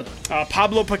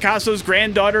 Pablo Picasso's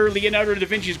granddaughter, Leonardo da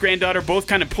Vinci's granddaughter, both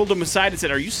kind of pulled him aside and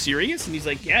said, "Are you serious?" And he's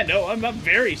like, "Yeah, no, I'm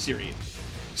very serious."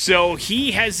 So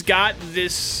he has got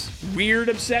this weird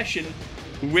obsession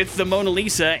with the Mona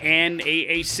Lisa, and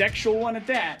a sexual one at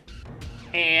that.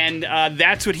 And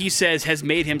that's what he says has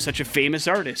made him such a famous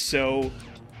artist. So,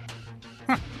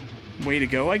 way to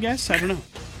go, I guess. I don't know.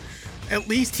 At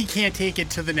least he can't take it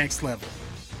to the next level.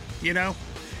 You know?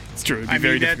 It's true. It'd be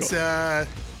very difficult.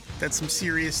 That's some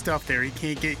serious stuff there. He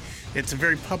can't get. It's a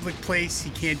very public place. He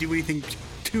can't do anything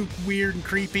too weird and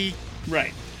creepy.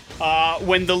 Right.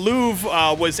 When the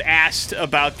Louvre was asked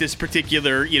about this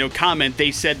particular, comment,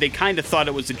 they said they kind of thought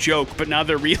it was a joke, but now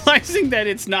they're realizing that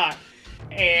it's not.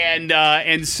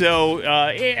 And so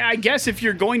I guess if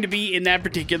you're going to be in that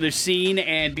particular scene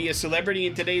and be a celebrity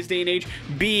in today's day and age,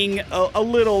 being a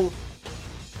little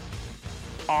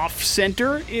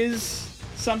off-center is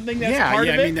something that's part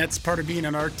of it. I mean, that's part of being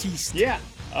an artiste. Yeah.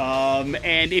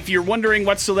 And if you're wondering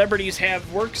what celebrities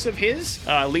have works of his,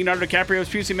 Leonardo DiCaprio was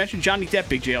previously mentioned. Johnny Depp,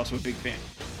 Big J, also a big fan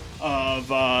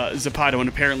of Zapata, and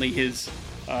apparently his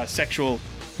sexual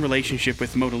relationship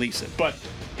with Mona Lisa. But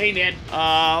hey,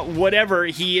 man, whatever.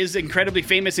 He is incredibly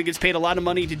famous and gets paid a lot of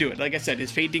money to do it. Like I said,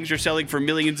 his paintings are selling for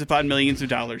millions upon millions of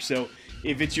dollars. So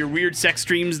if it's your weird sex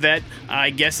dreams that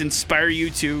I guess inspire you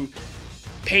to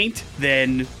paint,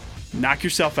 then knock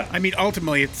yourself out. I mean,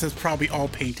 ultimately, it's probably all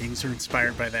paintings are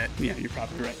inspired by that. Yeah, you're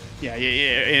probably right. Yeah,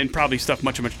 and probably stuff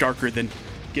much, much darker than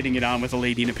getting it on with a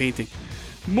lady in a painting.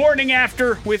 Morning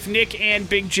After with Nick and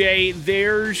Big J.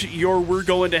 There's your We're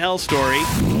Going to Hell story.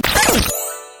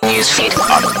 Newsfeed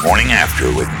on the Morning After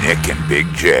with Nick and Big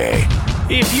J.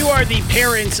 If you are the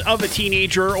parents of a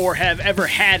teenager or have ever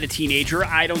had a teenager,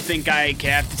 I don't think I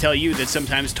have to tell you that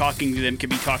sometimes talking to them can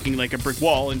be talking like a brick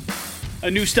wall, and a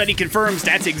new study confirms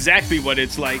that's exactly what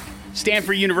it's like.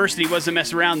 Stanford University wasn't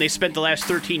messing around. They spent the last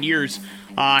 13 years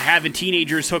having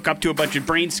teenagers hook up to a bunch of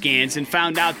brain scans and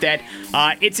found out that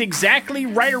it's exactly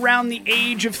right around the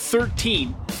age of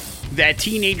 13 that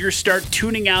teenagers start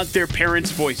tuning out their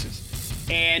parents' voices.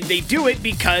 And they do it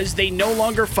because they no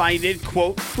longer find it,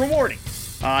 quote, rewarding.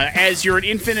 As you're an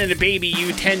infant and a baby,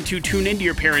 you tend to tune into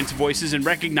your parents' voices and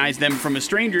recognize them from a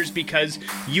stranger's because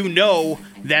you know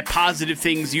that positive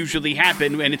things usually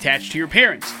happen when attached to your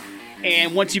parents.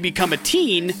 And once you become a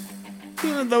teen,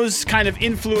 those kind of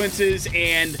influences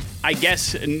and, I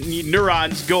guess,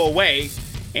 neurons go away,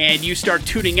 and you start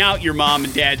tuning out your mom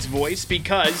and dad's voice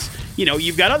because,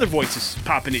 you've got other voices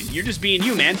popping in. You're just being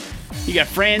you, man. You got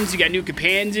friends, you got new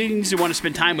companions, you want to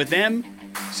spend time with them.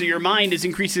 So your mind is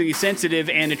increasingly sensitive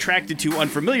and attracted to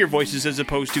unfamiliar voices as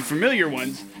opposed to familiar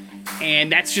ones.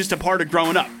 And that's just a part of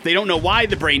growing up. They don't know why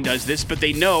the brain does this, but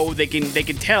they know they can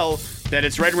tell that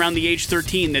it's right around the age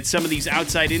 13 that some of these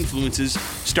outside influences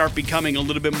start becoming a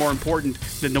little bit more important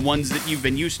than the ones that you've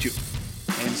been used to.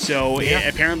 And so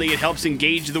apparently it helps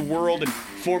engage the world and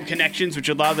form connections which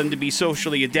allow them to be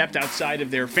socially adept outside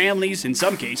of their families in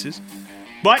some cases.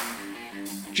 But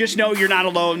just know you're not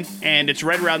alone, and it's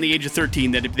right around the age of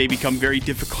 13 that they become very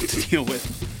difficult to deal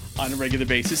with on a regular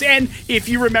basis. And if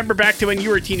you remember back to when you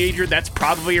were a teenager, that's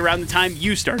probably around the time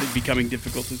you started becoming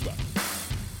difficult as well.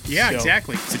 Yeah, So,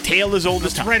 exactly. It's a tale as old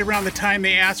as That's time. right around the time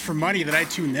they asked for money that I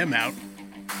tuned them out.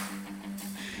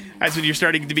 That's when you're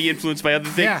starting to be influenced by other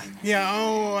things. Yeah.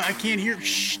 Oh, I can't hear.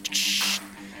 Shh.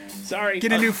 Sorry.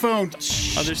 Get a new phone.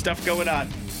 Other stuff going on.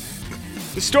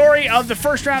 The story of the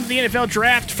first round of the NFL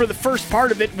draft, for the first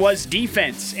part of it, was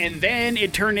defense, and then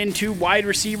it turned into wide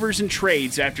receivers and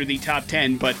trades after the top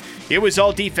 10, but it was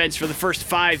all defense for the first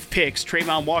 5 picks.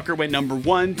 Trayvon Walker went number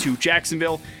 1 to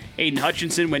Jacksonville. Aiden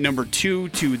Hutchinson went number 2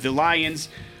 to the Lions.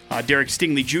 Derek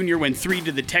Stingley Jr. went 3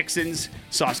 to the Texans.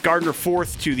 Sauce Gardner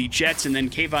 4th to the Jets, and then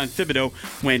Kayvon Thibodeau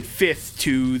went 5th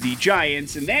to the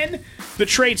Giants. And then the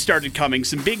trade started coming.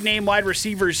 Some big-name wide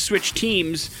receivers switched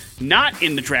teams, not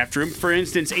in the draft room. For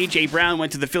instance, A.J. Brown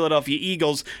went to the Philadelphia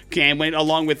Eagles and went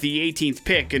along with the 18th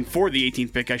pick, and for the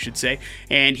 18th pick, I should say.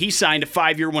 And he signed a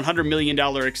 5-year, $100 million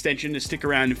extension to stick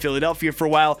around in Philadelphia for a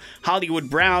while. Hollywood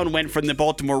Brown went from the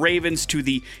Baltimore Ravens to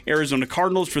the Arizona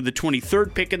Cardinals for the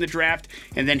 23rd pick in the draft,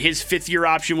 and then his 5th-year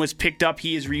option was picked up.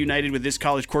 He is reunited with this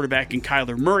college quarterback in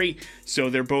Kyler Murray, so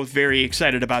they're both very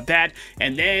excited about that.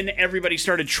 And then everybody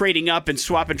started trading up and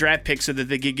swapping draft picks so that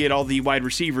they could get all the wide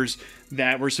receivers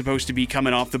that were supposed to be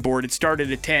coming off the board. It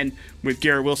started at 10 with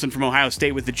Garrett Wilson from Ohio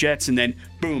State with the Jets, and then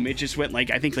boom, it just went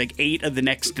like 8 of the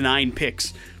next 9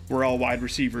 picks were all wide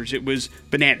receivers. It was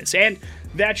bananas. And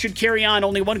that should carry on.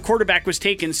 Only one quarterback was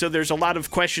taken, so there's a lot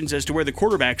of questions as to where the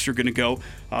quarterbacks are going to go.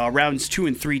 Rounds 2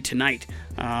 and 3 tonight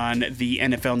on the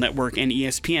NFL Network and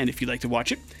ESPN if you'd like to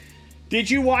watch it. Did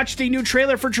you watch the new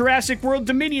trailer for Jurassic World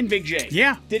Dominion, Big J?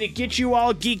 Yeah. Did it get you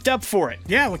all geeked up for it?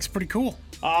 Yeah, it looks pretty cool.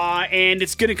 And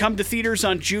it's going to come to theaters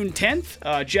on June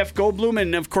 10th. Jeff Goldblum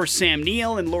and, of course, Sam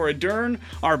Neill and Laura Dern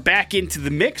are back into the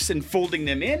mix and folding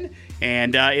them in.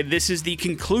 And this is the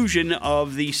conclusion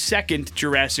of the second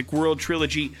Jurassic World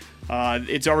trilogy.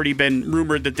 It's already been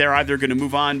rumored that they're either going to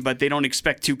move on, but they don't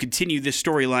expect to continue this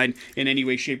storyline in any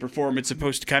way, shape, or form. It's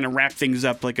supposed to kind of wrap things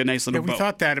up like a nice little bow. We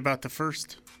thought that about the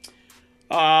first.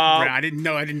 I didn't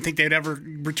know. I didn't think they'd ever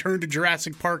return to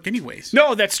Jurassic Park anyways.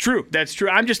 No, that's true. That's true.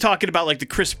 I'm just talking about like the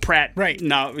Chris Pratt right.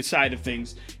 Side of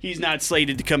things. He's not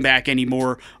slated to come back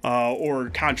anymore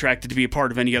or contracted to be a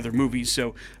part of any other movies.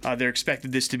 So they're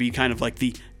expected this to be kind of like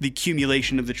the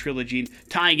accumulation of the trilogy. And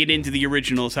tying it into the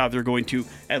original is how they're going to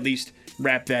at least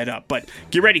wrap that up. But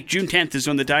get ready. June 10th is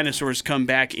when the dinosaurs come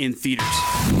back in theaters.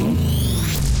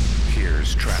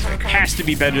 Here's traffic. Has to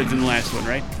be better than the last one,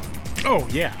 right? Oh,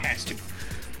 yeah. Has to.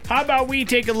 How about we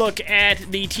take a look at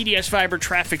the TDS Fiber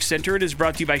Traffic Center? It is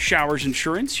brought to you by Showers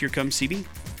Insurance. Here comes CB.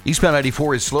 Eastbound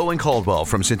 94 is slow in Caldwell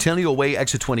from Centennial Way,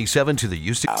 exit 27 to the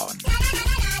Houston.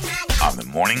 On the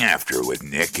morning after with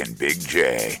Nick and Big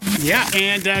J. Yeah,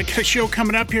 and a show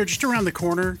coming up here just around the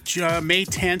corner, May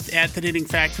 10th at the Knitting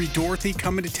Factory. Dorothy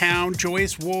coming to town.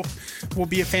 Joyous Wolf will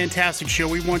be a fantastic show.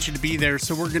 We want you to be there,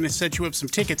 so we're going to set you up some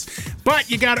tickets.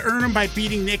 But you got to earn them by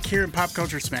beating Nick here in Pop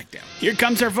Culture Smackdown. Here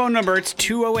comes our phone number. It's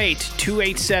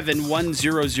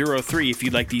 208-287-1003 if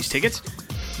you'd like these tickets.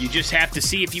 You just have to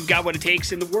see if you've got what it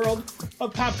takes in the world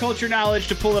of pop culture knowledge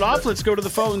to pull it off. Let's go to the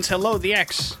phones. Hello, the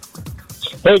X.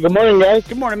 Hey, good morning, guys.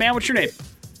 Good morning, man. What's your name?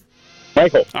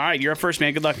 Michael. All right, you're up first,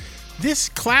 man. Good luck. This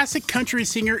classic country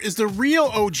singer is the real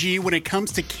OG when it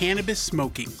comes to cannabis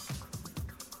smoking.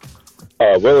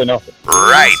 Willie Nelson.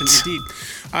 Right. Yes, indeed.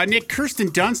 Nick,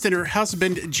 Kirsten Dunst and her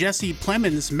husband, Jesse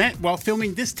Plemons, met while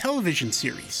filming this television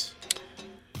series.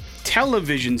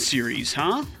 Television series,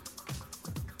 huh?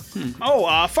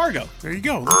 Fargo. There you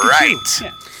go. Look Right. at you.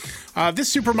 Yeah.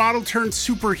 This supermodel turned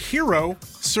superhero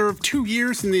served 2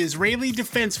 years in the Israeli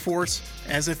Defense Force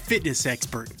as a fitness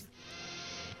expert.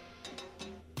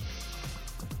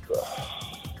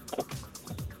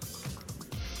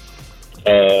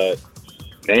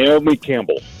 Naomi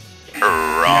Campbell.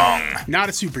 Wrong. Not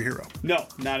a superhero. No,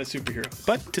 not a superhero.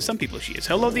 But to some people, she is.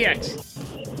 Hello, the X.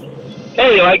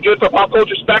 Hey, you like good for Pop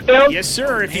Culture Smackdown? Yes,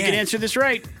 sir. If you can answer this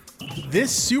right.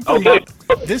 This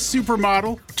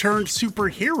supermodel turned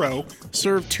superhero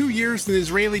served 2 years in the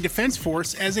Israeli Defense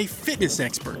Force as a fitness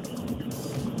expert.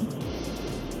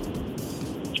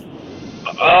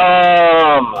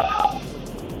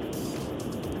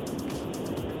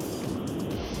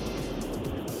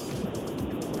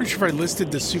 Pretty sure if I listed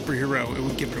the superhero, it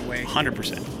would give it away.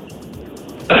 100%.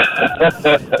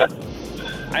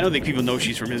 I don't think people know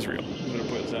she's from Israel. I'm going to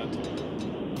put this out.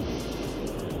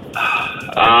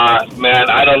 Man,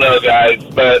 I don't know, guys,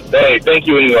 but hey, thank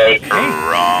you anyway.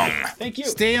 Wrong. Thank you.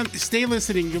 Stay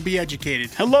listening. You'll be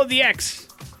educated. Hello, the X.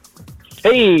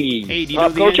 Hey, Hey, do you know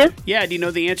Pop the Culture? answer? Yeah, do you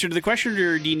know the answer to the question,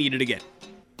 or do you need it again?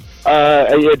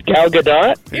 Gal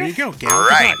Gadot? There you go. Gal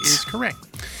Right. Gadot is correct.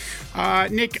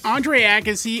 Nick, Andre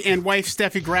Agassi and wife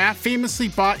Steffi Graf famously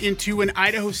bought into an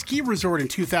Idaho ski resort in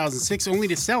 2006, only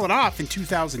to sell it off in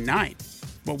 2009.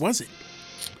 What was it?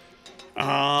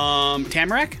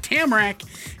 Tamarack? Tamarack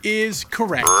is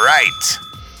correct. Right.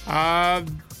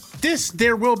 This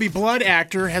There Will Be Blood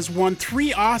actor has won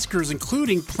 3 Oscars,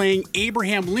 including playing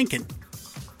Abraham Lincoln.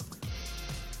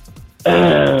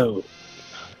 Oh,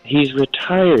 he's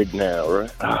retired now,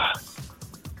 right?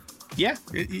 Yeah.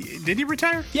 Did he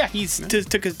retire? Yeah, he's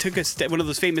took a step, one of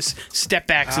those famous step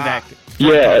backs of acting.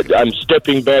 Yeah, I'm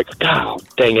stepping back. God,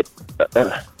 dang it.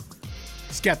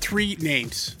 He's got 3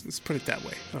 names. Let's put it that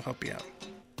way. I'll help you out.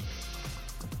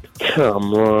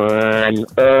 Come on.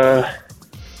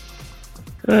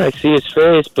 I see his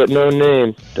face, but no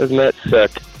name. Doesn't that suck?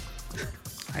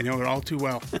 I know it all too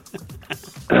well.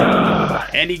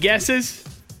 Any guesses?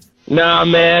 Nah,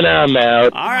 man, I'm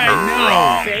out. All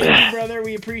right, no. Thank you, brother.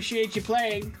 We appreciate you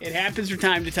playing. It happens from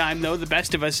time to time, though. The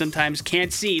best of us sometimes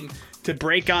can't seem to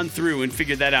break on through and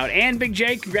figure that out. And Big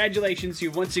J, congratulations.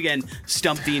 You've once again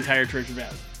stumped the entire Treasure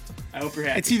Valley. I hope you're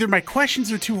happy. It's either my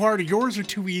questions are too hard or yours are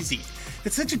too easy.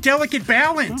 It's such a delicate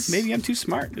balance. Maybe I'm too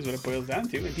smart is what it boils down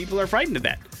to, and people are frightened of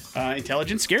that.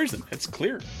 Intelligence scares them. It's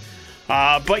clear.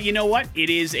 But you know what? It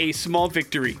is a small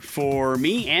victory for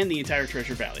me and the entire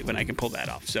Treasure Valley when I can pull that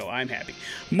off. So I'm happy.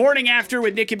 Morning After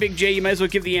with Nick and Big J. You might as well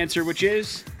give the answer, which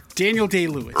is Daniel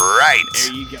Day-Lewis. Right.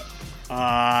 there you go.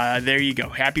 There you go.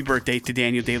 Happy birthday to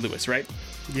Daniel Day-Lewis, right?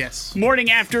 Yes. Morning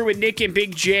After with Nick and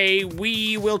Big J.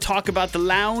 We will talk about the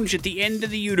lounge at the end of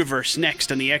the universe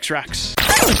next on the X-Rocks.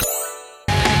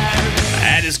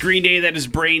 That is Green Day, that is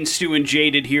Brain Stew and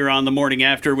Jaded here on the Morning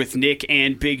After with Nick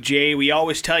and Big J. We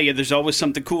always tell you there's always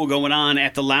something cool going on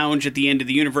at the lounge at the end of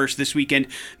the universe this weekend.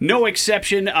 No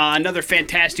exception. Another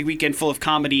fantastic weekend full of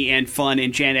comedy and fun.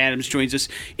 And Jan Adams joins us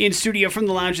in studio from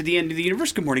the lounge at the end of the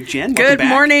universe. Good morning, Jan. Welcome Good back.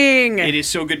 morning. It is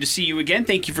so good to see you again.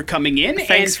 Thank you for coming in.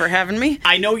 Thanks for having me.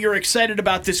 I know you're excited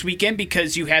about this weekend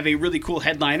because you have a really cool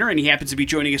headliner and he happens to be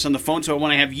joining us on the phone. So I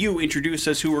want to have you introduce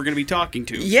us who we're going to be talking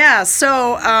to. Yeah,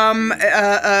 so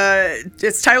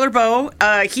it's Tyler Bowe.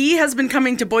 He has been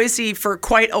coming to Boise for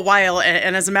quite a while,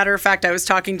 and as a matter of fact, I was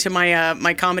talking to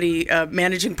my comedy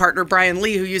managing partner, Brian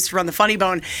Lee, who used to run the Funny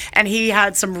Bone, and he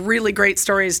had some really great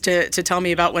stories to tell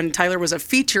me about when Tyler was a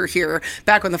feature here,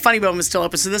 back when the Funny Bone was still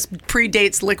open. So this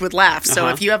predates Liquid Laugh. So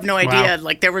if you have no idea,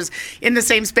 like there was in the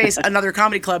same space another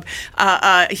comedy club.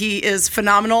 He is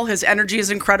phenomenal. His energy is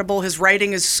incredible. His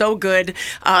writing is so good,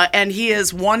 and he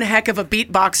is one heck of a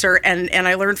beatboxer. And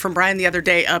I learned from Brian the other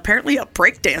day, apparently a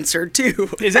break dancer too.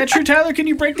 Is that true, Tyler? Can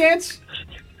you break dance?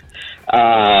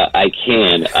 I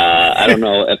can. I don't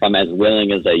know if I'm as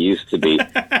willing as I used to be.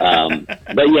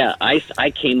 But yeah,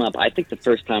 I came up. I think the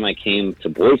first time I came to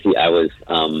Boise, I was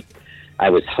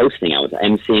hosting. I was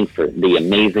emceeing for the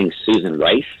amazing Susan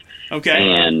Rice.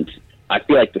 Okay. And I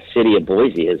feel like the city of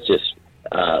Boise has just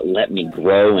let me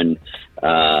grow, and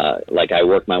like I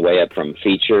worked my way up from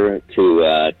feature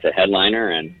to headliner,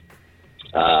 and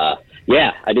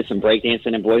yeah, I did some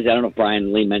breakdancing in Boise. I don't know if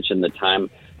Brian Lee mentioned the time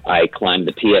I climbed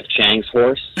the P.F. Chang's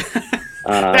horse.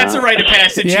 That's a rite of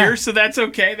passage here, so that's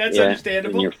okay. That's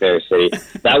understandable. In your fair city.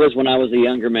 That was when I was a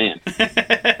younger man.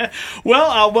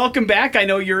 Well, welcome back. I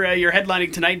know you're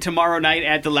headlining tonight and tomorrow night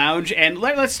at the lounge. And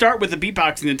let's start with the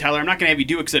beatboxing then, Tyler. I'm not going to have you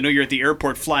do it because I know you're at the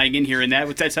airport flying in here, and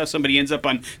that's how somebody ends up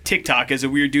on TikTok as a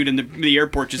weird dude in the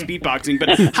airport just beatboxing.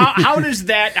 But how does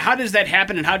that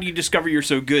happen, and how do you discover you're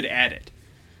so good at it?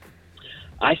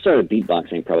 I started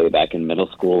beatboxing probably back in middle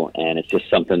school, and it's just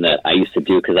something that I used to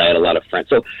do because I had a lot of friends.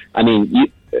 So, I mean,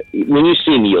 when you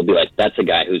see me, you'll be like, that's a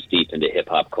guy who's deep into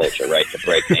hip-hop culture, right? The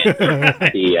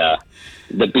breakdance,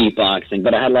 the beatboxing.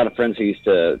 But I had a lot of friends who used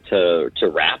to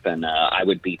rap, and I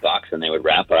would beatbox and they would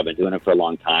rap, but I've been doing it for a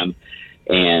long time.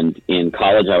 And in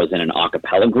college, I was in an a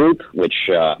cappella group, which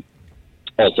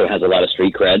also has a lot of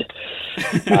street cred.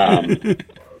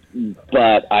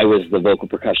 But I was the vocal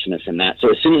percussionist in that. So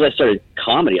as soon as I started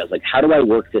comedy, I was like, how do I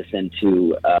work this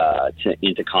into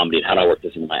comedy, and how do I work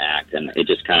this into my act? And it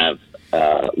just kind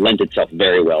of lent itself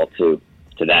very well to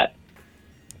that.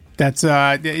 That's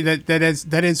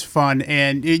that is fun,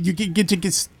 and you get to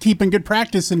keep in good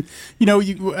practice. And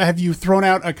have you thrown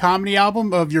out a comedy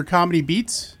album of your comedy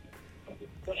beats?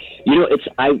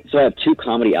 I have 2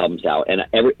 comedy albums out, and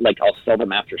I'll sell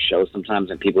them after shows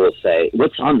sometimes, and people will say,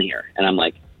 "What's on here?" And I'm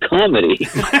like, "Comedy."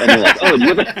 And they're like, "Oh,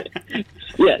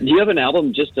 do you have an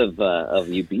album just of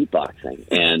you beatboxing?"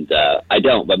 And I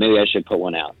don't, but maybe I should put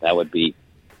one out. That would be,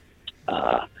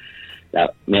 I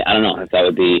don't know if that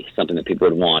would be something that people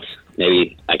would want.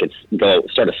 Maybe I could go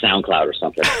start a SoundCloud or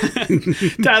something.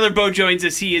 Tyler Bowe joins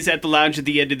us. He is at the lounge at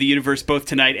the end of the universe both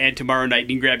tonight and tomorrow night.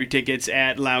 You can grab your tickets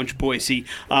at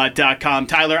loungeboise.com.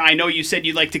 Tyler, I know you said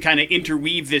you'd like to kind of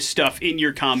interweave this stuff in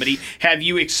your comedy. Have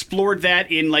you explored that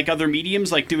in other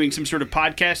mediums, like doing some sort of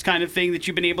podcast kind of thing that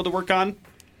you've been able to work on?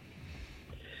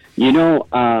 When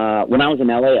I was in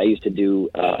LA, I used to do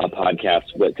a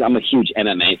podcast with. I'm a huge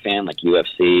MMA fan, like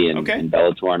UFC and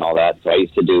Bellator and all that. So I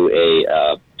used to do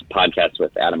a podcast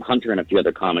with Adam Hunter and a few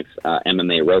other comics,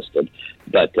 MMA Roasted,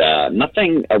 but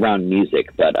nothing around music.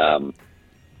 But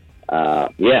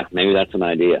maybe that's an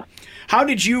idea. How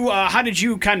did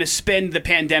you kind of spend the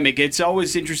pandemic? It's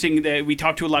always interesting that we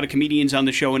talk to a lot of comedians on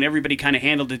the show, and everybody kind of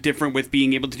handled it different with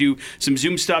being able to do some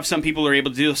Zoom stuff. Some people are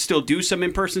able to still do some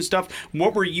in-person stuff.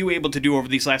 What were you able to do over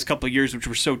these last couple of years, which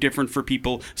were so different for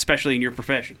people, especially in your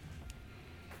profession?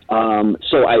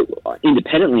 So I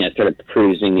independently, I started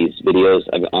producing these videos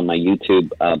on my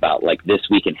YouTube about this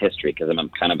week in history, because I'm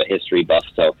kind of a history buff.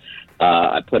 So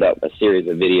I put up a series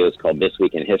of videos called This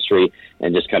Week in History,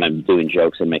 and just kind of doing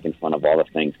jokes and making fun of all the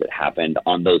things that happened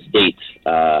on those dates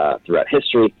throughout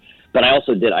history. But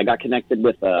I got connected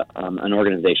with an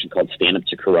organization called Stand Up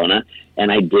to Corona,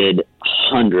 and I did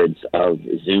hundreds of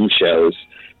Zoom shows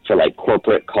for like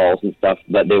corporate calls and stuff,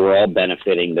 but they were all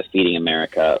benefiting the Feeding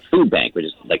America Food Bank, which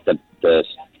is like the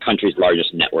country's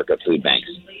largest network of food banks.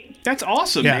 That's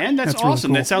awesome, Yeah, man. That's that's really awesome.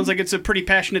 cool. That sounds like it's a pretty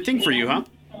passionate thing for you, huh?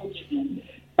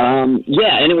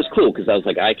 Yeah, and it was cool because I was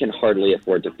like, I can hardly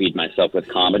afford to feed myself with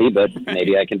comedy, but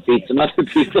maybe I can feed some other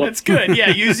people. That's good. Yeah,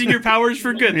 using your powers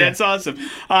for good. That's awesome.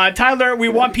 Tyler, we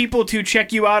want people to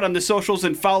check you out on the socials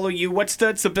and follow you. What's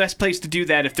the best place to do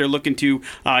that if they're looking to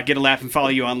get a laugh and follow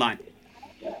you online?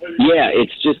 Yeah,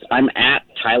 it's just, I'm at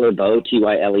Tyler Boe,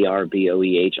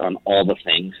 TylerBoeh on all the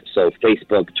things. So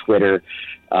Facebook, Twitter,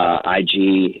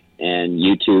 IG, and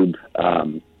YouTube.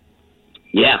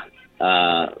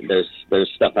 There's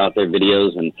stuff out there,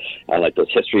 videos, and I like those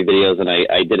history videos. And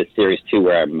I did a series too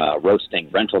where I'm roasting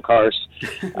rental cars,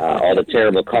 all the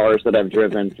terrible cars that I've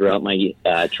driven throughout my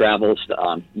travels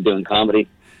doing comedy.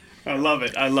 I love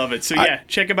it. So yeah,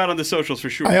 check him out on the socials for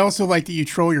sure. I also like that you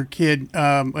troll your kid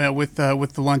with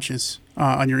the lunches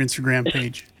on your Instagram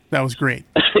page. That was great.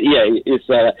 Yeah, it's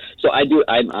so I do.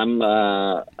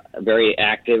 I'm very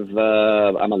active.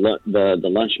 I'm the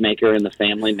lunch maker in the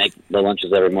family. Make the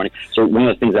lunches every morning. So one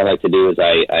of the things I like to do is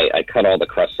I cut all the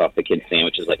crusts off the kids'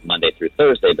 sandwiches like Monday through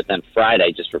Thursday, but then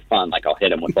Friday just for fun, like I'll hit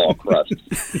them with all crust.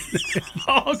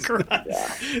 All crust.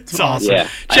 Yeah. It's awesome. Yeah.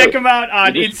 Check him out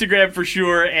on Instagram for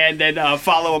sure, and then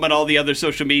follow him on all the other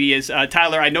social medias.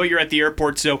 Tyler, I know you're at the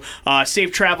airport, so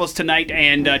safe travels tonight,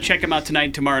 and check him out tonight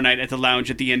and tomorrow night at the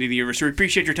lounge at the end of the universe. So we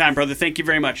appreciate your time, brother. Thank you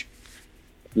very much.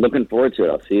 Looking forward to it.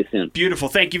 I'll see you soon. Beautiful.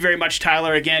 Thank you very much,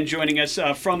 Tyler, again, joining us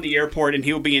from the airport, and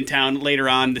he'll be in town later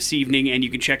on this evening, and you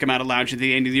can check him out at Lounge at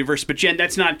the End of the Universe. But, Jen,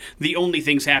 that's not the only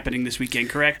things happening this weekend,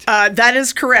 correct? That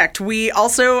is correct. We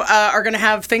also are going to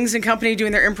have Things in Company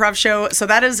doing their improv show, so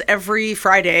that is every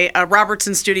Friday. Robert's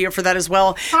in studio for that as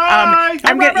well. Hi,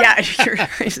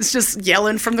 It's just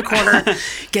yelling from the corner.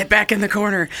 Get back in the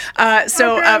corner.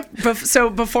 So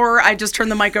before I just turn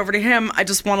the mic over to him, I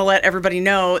just want to let everybody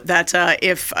know that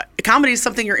if comedy is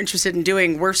something you're interested in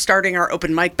doing, we're starting our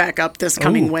open mic back up this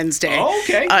coming Wednesday. Oh,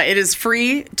 okay. It is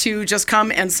free to just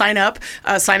come and sign up.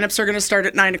 Sign-ups are going to start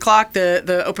at 9 o'clock.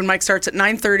 The open mic starts at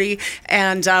 9:30,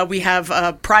 and we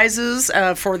have prizes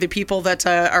for the people that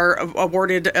are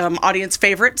awarded audience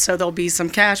favorite. So there'll be some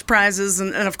cash prizes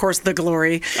and of course, the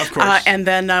glory. Of course. And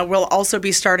then we'll also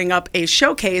be starting up a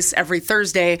showcase every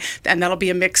Thursday, and that'll be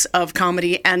a mix of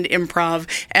comedy and improv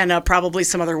and probably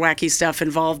some other wacky stuff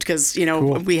involved because,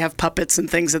 cool. We have puppets and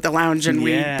things at the lounge, and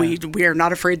we are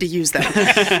not afraid to use them.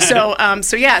 So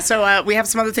we have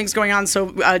some other things going on.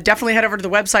 So definitely head over to the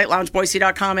website,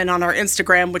 loungeboise.com, and on our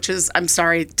Instagram, which is, I'm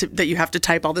sorry that you have to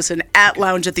type all this in, at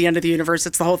Lounge at the End of the Universe.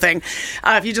 It's the whole thing.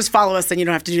 If you just follow us, then you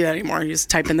don't have to do that anymore. You just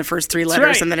type in the first three letters,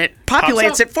 right. and then it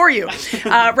populates it for you.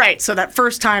 Right. So that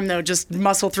first time, though, just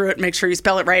muscle through it. Make sure you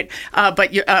spell it right.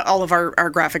 But all of our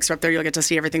graphics are up there. You'll get to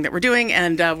see everything that we're doing,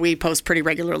 and we post pretty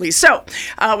regularly. So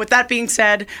with that being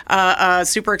said,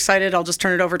 super excited. I'll just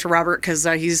turn it over to Robert because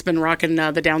he's been rocking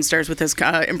the downstairs with his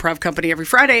improv company every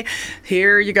Friday.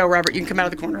 Here you go, Robert. You can come out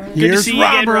of the corner. Good to see you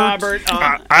again, Robert.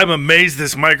 I'm amazed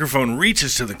this microphone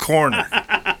reaches to the corner.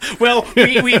 Well,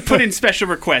 we put in special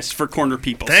requests for corner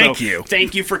people. Thank you.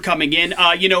 Thank you for coming in.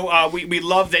 We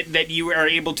love that you are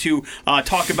able to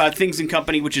talk about Things in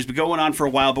Company, which has been going on for a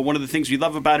while. But one of the things we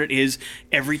love about it is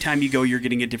every time you go, you're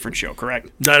getting a different show,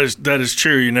 correct? That is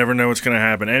true. You never know what's going to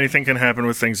happen. Anything can happen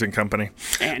with Things in Company.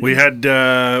 And we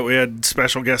had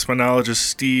special guest monologist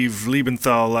Steve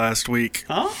Liebenthal last week.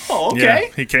 Oh, okay.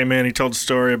 Yeah, he came in. He told a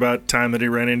story about time that he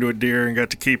ran into a deer and got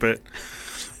to keep it.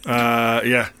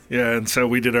 Yeah, and so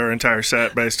we did our entire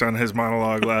set based on his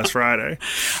monologue last Friday.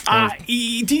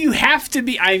 Do you have to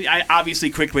be... I obviously,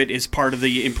 Quick Wit is part of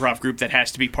the improv group that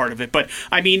has to be part of it, but,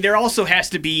 there also has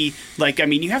to be,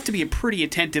 you have to be a pretty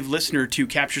attentive listener to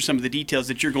capture some of the details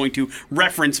that you're going to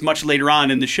reference much later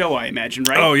on in the show, I imagine,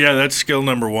 right? Oh, yeah, that's skill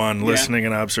number one, listening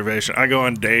and observation. I go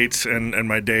on dates, and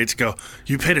my dates go,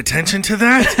 "You paid attention to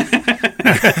that?"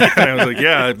 And I was like,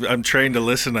 yeah, I'm trained to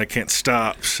listen. I can't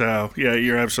stop. So, yeah,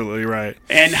 you're absolutely right.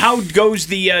 And how goes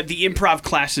the improv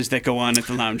classes that go on at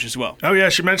the lounge as well? Oh, yeah,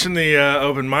 she mentioned the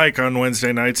open mic on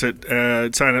Wednesday nights.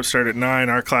 Sign-ups start at 9.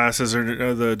 Our classes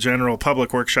are the general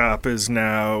public workshop is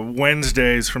now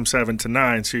Wednesdays from 7 to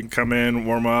 9. So you can come in,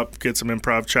 warm up, get some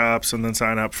improv chops, and then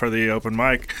sign up for the open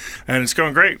mic. And it's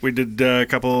going great. We did a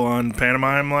couple on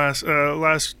pantomime last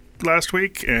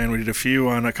week, and we did a few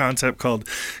on a concept called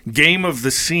Game of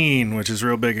the Scene, which is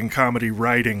real big in comedy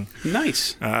writing.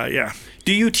 Nice. Yeah.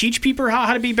 Do you teach people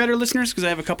how to be better listeners? Because I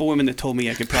have a couple women that told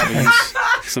me I could probably use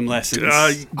some lessons.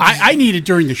 I need it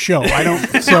during the show. I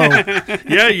don't. So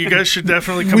yeah, you guys should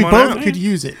definitely come we on both out. could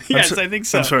use it. Yes, I think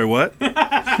so. I'm sorry, what?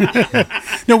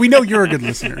 No, we know you're a good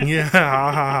listener.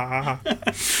 Yeah.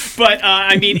 But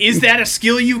I mean, is that a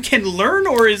skill you can learn,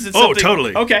 or is it something? Oh,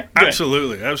 totally. Okay, good.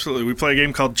 Absolutely. We play a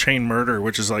game called Chain Murder,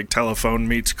 which is like telephone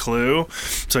meets Clue.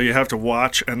 So you have to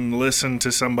watch and listen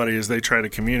to somebody as they try to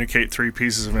communicate 3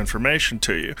 pieces of information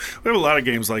to you. We have a lot of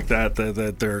games like that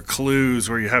there are clues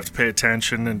where you have to pay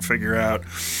attention and figure out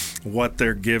what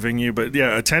they're giving you. But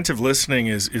yeah, attentive listening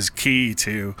is key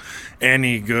to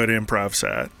any good improv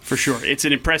set. For sure. It's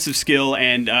an impressive skill,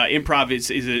 and improv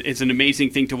is an amazing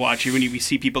thing to watch. When we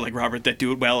see people like Robert that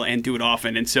do it well and do it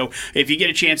often. And so if you get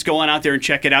a chance, go on out there and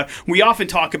check it out. We often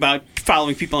talk about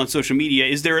following people on social media.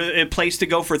 Is there a place to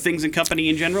go for Things and Company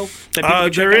in general?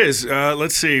 There is.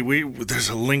 Let's see. There's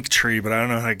a link tree, but I don't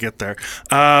know how to get there.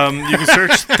 You can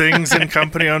search Things and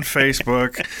Company on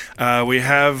Facebook. We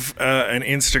have an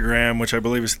Instagram, which I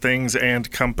believe is Things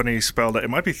and Company spelled out. It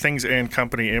might be Things and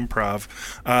Company Improv.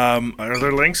 Are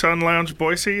there links on Lounge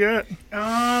Boise yet?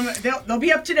 They'll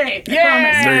be up today. I Yeah!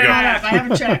 promise. There you go. I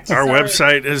haven't checked. Our Sorry.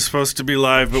 website is supposed to be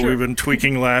live, but we've been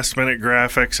tweaking last-minute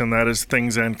graphics, and that is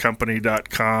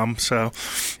thingsandcompany.com. So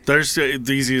there's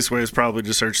the easiest way is probably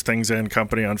to search Things and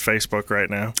Company on Facebook right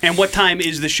now. And what time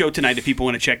is the show tonight if people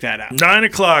want to check that out? 9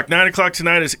 o'clock. 9 o'clock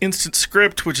tonight is Instant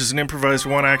Script, which is an improvised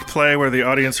one-act play where the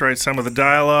audience writes some of the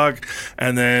dialogue,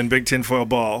 and then Big Tinfoil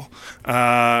Ball.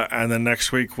 And then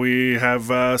next week we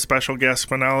have special guest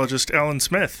monologist Ellen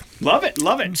Smith. Love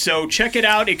it. So check it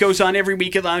out. It goes on every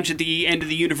week at Lounge at the End of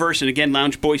the Universe. And again,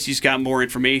 Lounge Boise's got more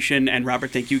information. And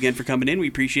Robert, thank you again for coming in. We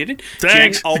appreciate it.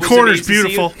 Thanks. Jen, the corner's amazing to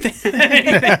see you. beautiful.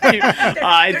 Thank you.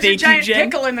 There's a giant Jen.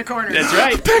 pickle in the corner. That's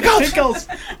right. Pickles.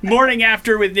 Morning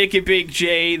After with Nick and Big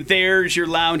J. There's your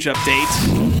Lounge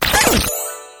update.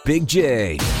 Big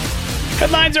J.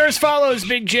 Headlines are as follows,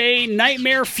 Big J.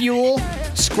 Nightmare Fuel,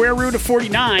 square root of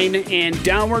 49, and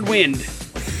downward wind.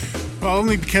 Well,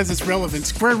 only because it's relevant.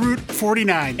 Square root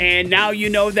 49. And now you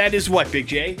know that is what, Big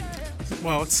J?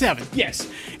 Well, it's 7. Yes.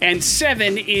 And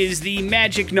 7 is the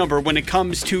magic number when it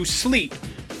comes to sleep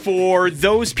for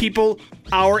those people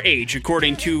our age,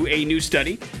 according to a new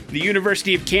study. The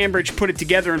University of Cambridge put it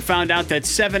together and found out that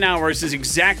 7 hours is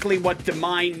exactly what the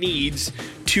mind needs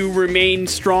to remain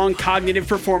strong cognitive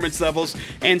performance levels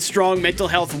and strong mental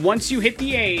health once you hit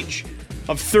the age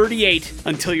of 38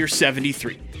 until you're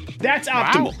 73. That's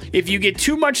optimal. Wow. If you get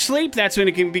too much sleep, that's when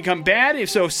it can become bad.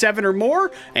 If so, 7 or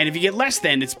more. And if you get less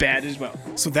than, it's bad as well.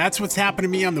 So that's what's happened to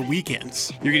me on the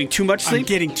weekends. You're getting too much sleep? I'm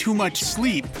getting too much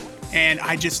sleep. And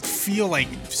I just feel like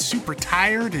super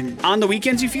tired. And on the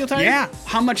weekends you feel tired? Yeah.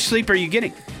 How much sleep are you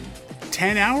getting?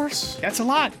 10 hours. That's a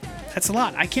lot.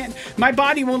 I can't. My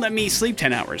body won't let me sleep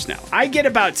 10 hours now. I get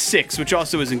about 6, which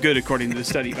also isn't good according to the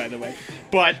study, by the way.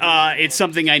 But it's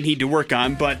something I need to work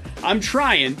on. But I'm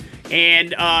trying.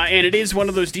 And it is one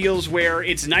of those deals where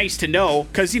it's nice to know,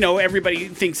 because, everybody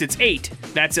thinks it's 8.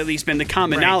 That's at least been the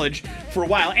common knowledge for a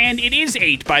while. And it is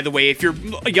 8, by the way. If you're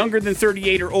younger than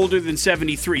 38 or older than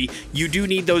 73, you do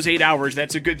need those 8 hours.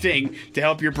 That's a good thing to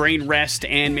help your brain rest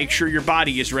and make sure your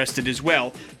body is rested as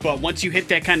well. But once you hit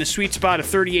that kind of sweet spot of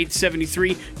 38 to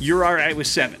 73, you're all right with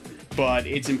 7. But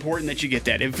it's important that you get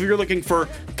that. If you're looking for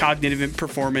cognitive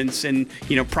performance and,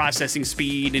 processing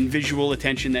speed and visual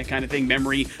attention, that kind of thing,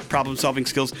 memory, problem-solving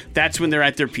skills, that's when they're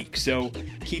at their peak. So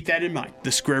keep that in mind,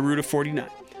 the square root of 49.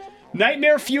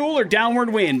 Nightmare Fuel or downward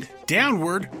wind?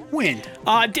 Downward wind.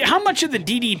 How much of the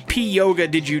DDP yoga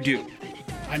did you do?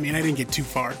 I mean, I didn't get too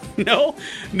far. No.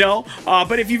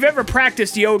 But if you've ever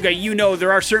practiced yoga,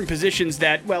 there are certain positions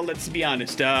that, well, let's be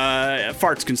honest,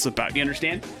 farts can slip out. You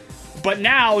understand? But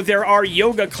now there are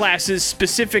yoga classes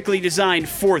specifically designed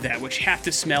for that, which have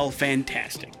to smell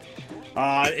fantastic.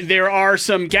 There are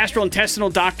some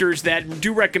gastrointestinal doctors that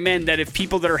do recommend that if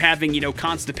people that are having,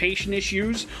 constipation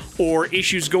issues or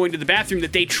issues going to the bathroom,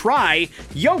 that they try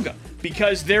yoga.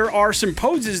 Because there are some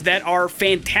poses that are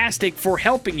fantastic for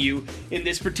helping you in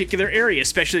this particular area,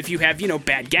 especially if you have,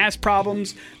 bad gas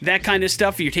problems, that kind of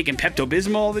stuff. You're taking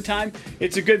Pepto-Bismol all the time.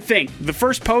 It's a good thing. The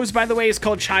first pose, by the way, is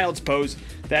called Child's Pose.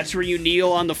 That's where you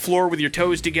kneel on the floor with your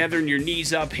toes together and your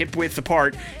knees up, hip width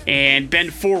apart, and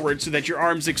bend forward so that your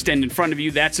arms extend in front of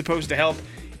you. That's supposed to help.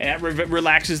 And that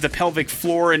relaxes the pelvic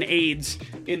floor and aids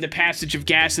in the passage of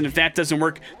gas. And if that doesn't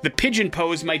work, the pigeon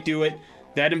pose might do it.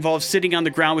 That involves sitting on the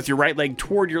ground with your right leg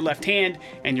toward your left hand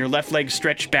and your left leg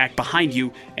stretched back behind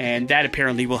you, and that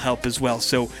apparently will help as well.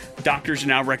 So doctors are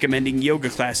now recommending yoga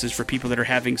classes for people that are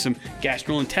having some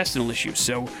gastrointestinal issues.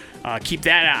 So keep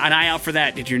an eye out for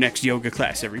that at your next yoga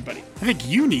class, everybody. I think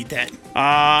you need that.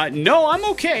 No, I'm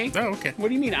okay. Oh, okay. What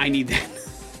do you mean I need that?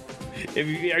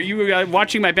 Are you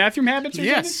watching my bathroom habits or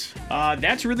Yes. something?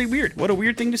 That's really weird. What a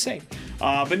weird thing to say.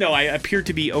 But no, I appear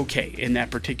to be okay in that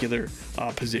particular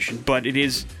position. But it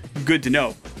is good to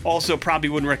know. Also, probably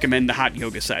wouldn't recommend the hot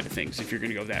yoga side of things if you're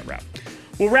going to go that route.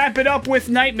 We'll wrap it up with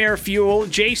nightmare fuel.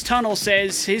 Jace Tunnel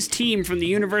says his team from the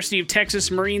University of Texas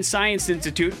Marine Science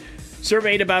Institute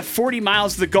surveyed about 40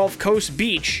 miles of the Gulf Coast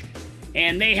beach,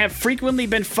 and they have frequently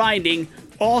been finding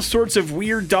all sorts of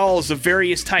weird dolls of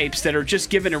various types that are just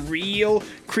given a real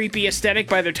creepy aesthetic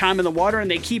by their time in the water,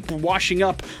 and they keep washing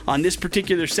up on this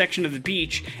particular section of the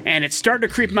beach, and it's starting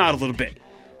to creep them out a little bit.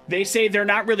 They say they're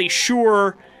not really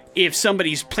sure if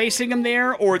somebody's placing them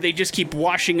there or they just keep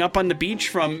washing up on the beach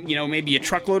from, maybe a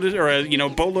truckload or a,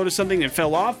 boatload of something that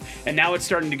fell off, and now it's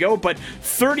starting to go. But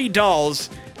 30 dolls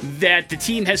that the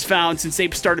team has found since they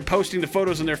started posting the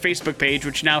photos on their Facebook page,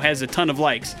 which now has a ton of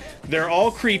likes. They're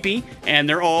all creepy, and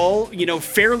they're all,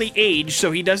 fairly aged,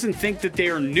 so he doesn't think that they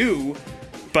are new.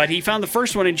 But he found the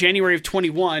first one in January of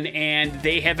 21, and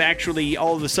they have actually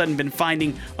all of a sudden been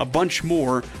finding a bunch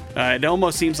more. It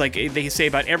almost seems like they say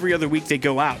about every other week they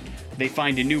go out, they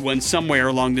find a new one somewhere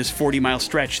along this 40-mile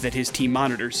stretch that his team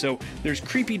monitors. So there's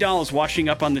creepy dolls washing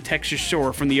up on the Texas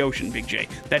shore from the ocean, Big J.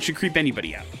 That should creep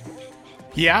anybody out.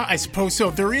 Yeah, I suppose so.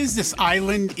 There is this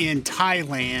island in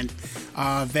Thailand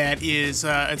that is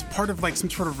it's part of like some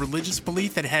sort of religious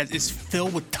belief that is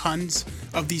filled with tons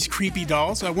of these creepy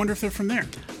dolls. I wonder if they're from there.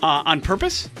 On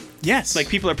purpose? Yes. Like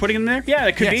people are putting them there? Yeah,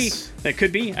 that could Yes. be. That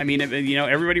could be. I mean,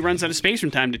 everybody runs out of space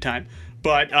from time to time.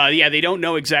 But, they don't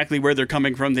know exactly where they're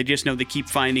coming from. They just know they keep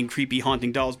finding creepy,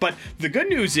 haunting dolls. But the good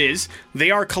news is they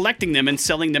are collecting them and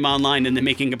selling them online, and then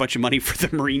making a bunch of money for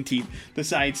the Marine team, the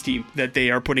science team, that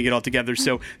they are putting it all together.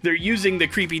 So they're using the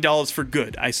creepy dolls for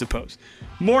good, I suppose.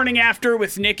 Morning After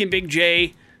with Nick and Big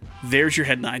J. There's your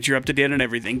headlines. You're up to date on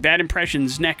everything. Bad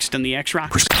Impressions next on the X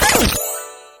Rock.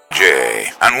 J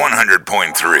on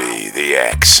 100.3 The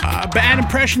X. Bad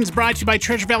Impressions brought to you by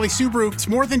Treasure Valley Subaru. It's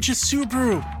more than just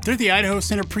Subaru. They're the Idaho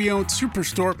Center pre-owned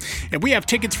superstore, and we have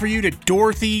tickets for you to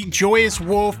Dorothy, Joyous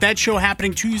Wolf. That show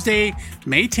happening Tuesday,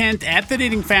 May 10th at the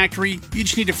Knitting Factory. You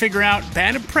just need to figure out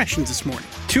Bad Impressions this morning.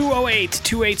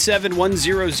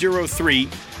 208-287-1003.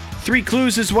 3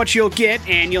 clues is what you'll get,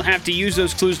 and you'll have to use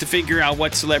those clues to figure out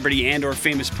what celebrity and or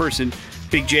famous person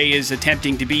Big J is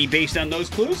attempting to be based on those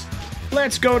clues.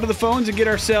 Let's go to the phones and get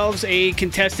ourselves a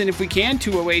contestant if we can.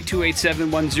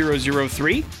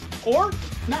 208-287-1003. Or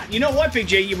not. You know what, Big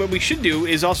J? What we should do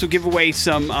is also give away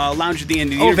some Lounge at the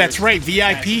End of the Universe. Oh, that's right.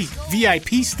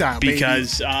 VIP style, baby.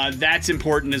 Because that's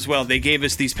important as well. They gave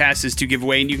us these passes to give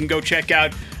away, and you can go check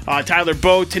out Tyler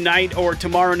Bowe tonight or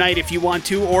tomorrow night if you want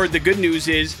to. Or the good news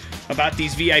is about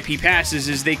these VIP passes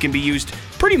is they can be used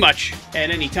pretty much at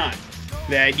any time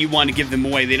that you want to give them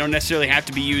away. They don't necessarily have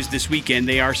to be used this weekend.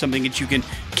 They are something that you can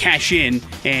cash in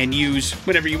and use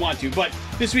whenever you want to. But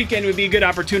this weekend would be a good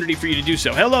opportunity for you to do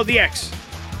so. Hello, the X.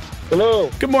 Hello.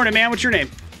 Good morning, man. What's your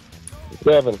name?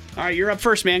 Devin. All right, you're up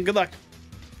first, man. Good luck.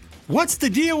 What's the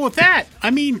deal with that? I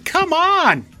mean, come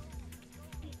on.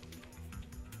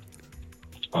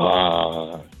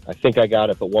 I think I got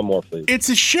it, but one more, please. It's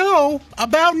a show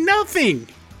about nothing.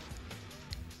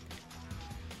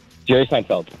 Jerry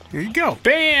Seinfeld. There you go.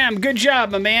 Bam! Good job,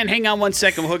 my man. Hang on one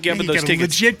second. We'll hook you up with those got a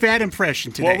tickets. legit bad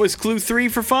impression today. What was clue 3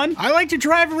 for fun? I like to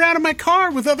drive around in my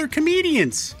car with other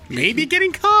comedians. Maybe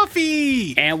getting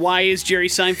coffee. And why is Jerry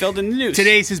Seinfeld in the news?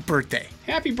 Today's his birthday.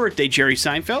 Happy birthday, Jerry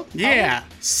Seinfeld. Yeah.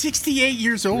 68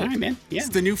 years old. All right, man. Yeah. It's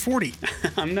the new 40.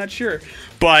 I'm not sure.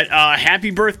 But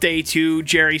happy birthday to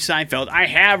Jerry Seinfeld. I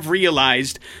have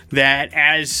realized that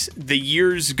as the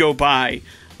years go by,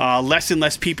 less and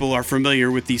less people are familiar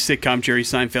with the sitcom Jerry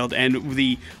Seinfeld and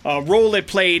the role it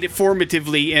played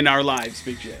formatively in our lives,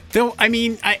 Big J. Though, I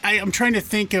mean, I'm trying to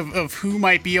think of who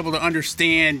might be able to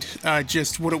understand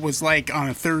just what it was like on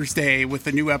a Thursday with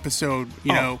a new episode,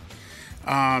 you know.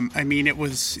 I mean, it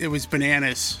was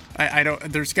bananas.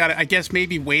 I guess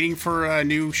maybe waiting for a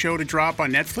new show to drop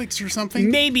on Netflix or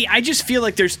something. Maybe. I just feel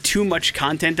like there's too much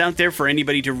content out there for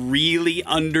anybody to really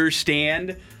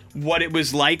understand what it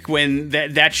was like when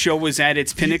that show was at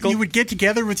its pinnacle. You would get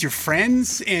together with your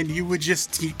friends and you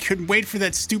couldn't wait for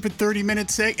that stupid 30-minute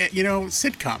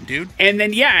sitcom, dude. And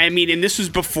then and this was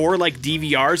before like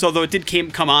DVRs, although it did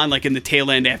come on like in the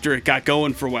tail end after it got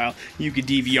going for a while. You could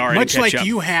DVR and much catch like up.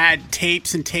 You had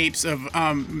tapes and tapes of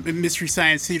Mystery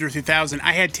Science Theater 3000.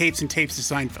 I had tapes and tapes of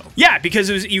Seinfeld. Yeah, because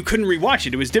you couldn't rewatch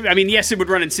it. It was different. I mean, yes, it would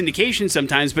run in syndication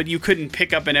sometimes, but you couldn't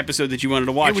pick up an episode that you wanted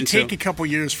to watch. It would take a couple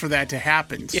years for that to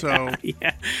happen. So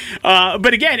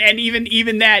but again, and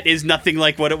even that is nothing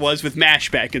like what it was with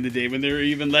MASH back in the day when there were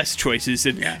even less choices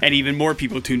and even more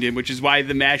people tuned in, which is why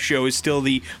the MASH show is still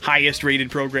the highest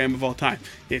rated program of all time.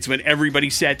 It's when everybody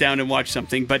sat down and watched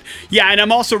something. But yeah, and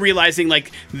I'm also realizing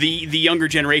like the younger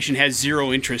generation has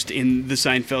zero interest in the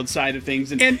Seinfeld side of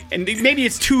things, and maybe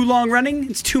it's too long running.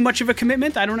 It's too much of a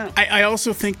commitment. I don't know. I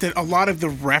also think that a lot of the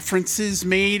references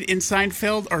made in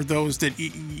Seinfeld are those that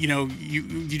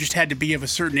you just had to be of a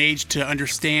certain age to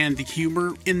understand the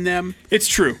humor in them. It's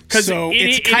true, so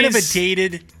it's kind of a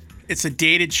dated. It's a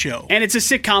dated show. And it's a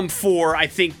sitcom for, I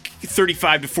think,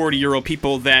 35 to 40-year-old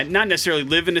people that not necessarily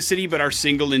live in a city but are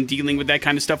single and dealing with that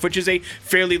kind of stuff, which is a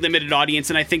fairly limited audience.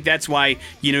 And I think that's why,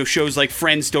 shows like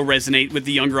Friends still resonate with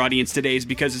the younger audience today, is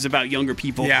because it's about younger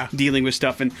people dealing with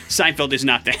stuff. And Seinfeld is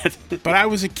not that. But I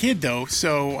was a kid, though,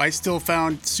 so I still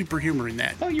found super humor in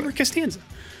that. Oh, you were Costanza.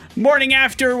 Morning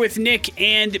After with Nick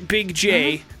and Big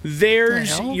J.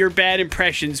 There's your bad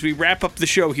impressions. We wrap up the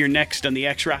show here next on the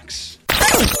X-Rocks.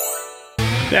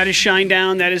 That is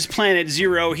Shinedown. That is Planet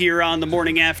Zero here on the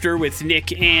Morning After with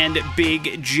Nick and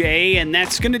Big J. And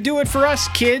that's going to do it for us,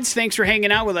 kids. Thanks for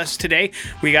hanging out with us today.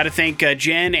 We got to thank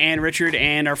Jen and Richard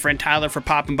and our friend Tyler for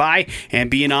popping by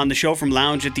and being on the show from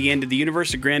Lounge at the End of the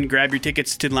Universe. Again, grab your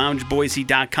tickets to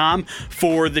loungeboise.com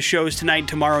for the shows tonight and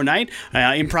tomorrow night.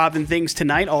 Improv and Things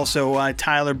tonight. Also,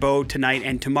 Tyler Bowe tonight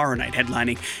and tomorrow night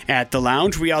headlining at the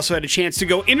Lounge. We also had a chance to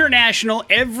go international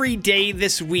every day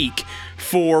this week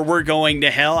for We're Going to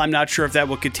Hell. I'm not sure if that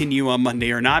will continue on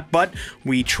Monday or not, but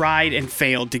we tried and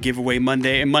failed to give away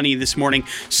money this morning.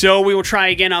 So we will try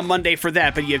again on Monday for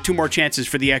that, but you have two more chances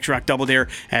for the X-Rock Double Dare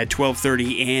at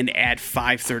 12:30 and at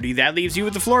 5:30. That leaves you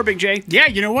with the floor, Big J. Yeah,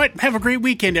 you know what? Have a great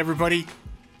weekend, everybody.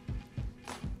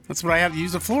 That's what I have to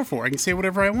use the floor for. I can say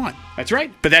whatever I want. That's right.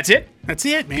 But that's it. That's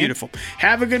it, man. Beautiful.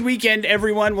 Have a good weekend,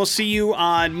 everyone. We'll see you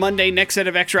on Monday. Next set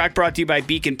of X-Rock brought to you by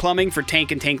Beacon Plumbing for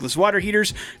tank and tankless water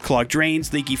heaters, clogged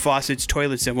drains, leaky faucets,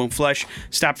 toilets that won't flush.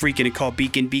 Stop freaking and call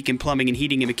Beacon Plumbing and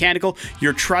Heating and Mechanical,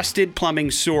 your trusted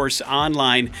plumbing source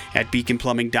online at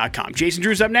beaconplumbing.com. Jason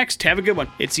Drew's up next. Have a good one.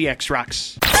 It's the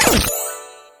X-Rocks.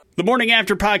 The Morning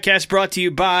After podcast brought to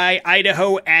you by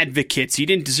Idaho Advocates. You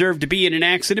didn't deserve to be in an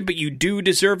accident, but you do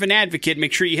deserve an advocate.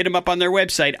 Make sure you hit them up on their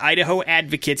website,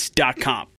 idahoadvocates.com.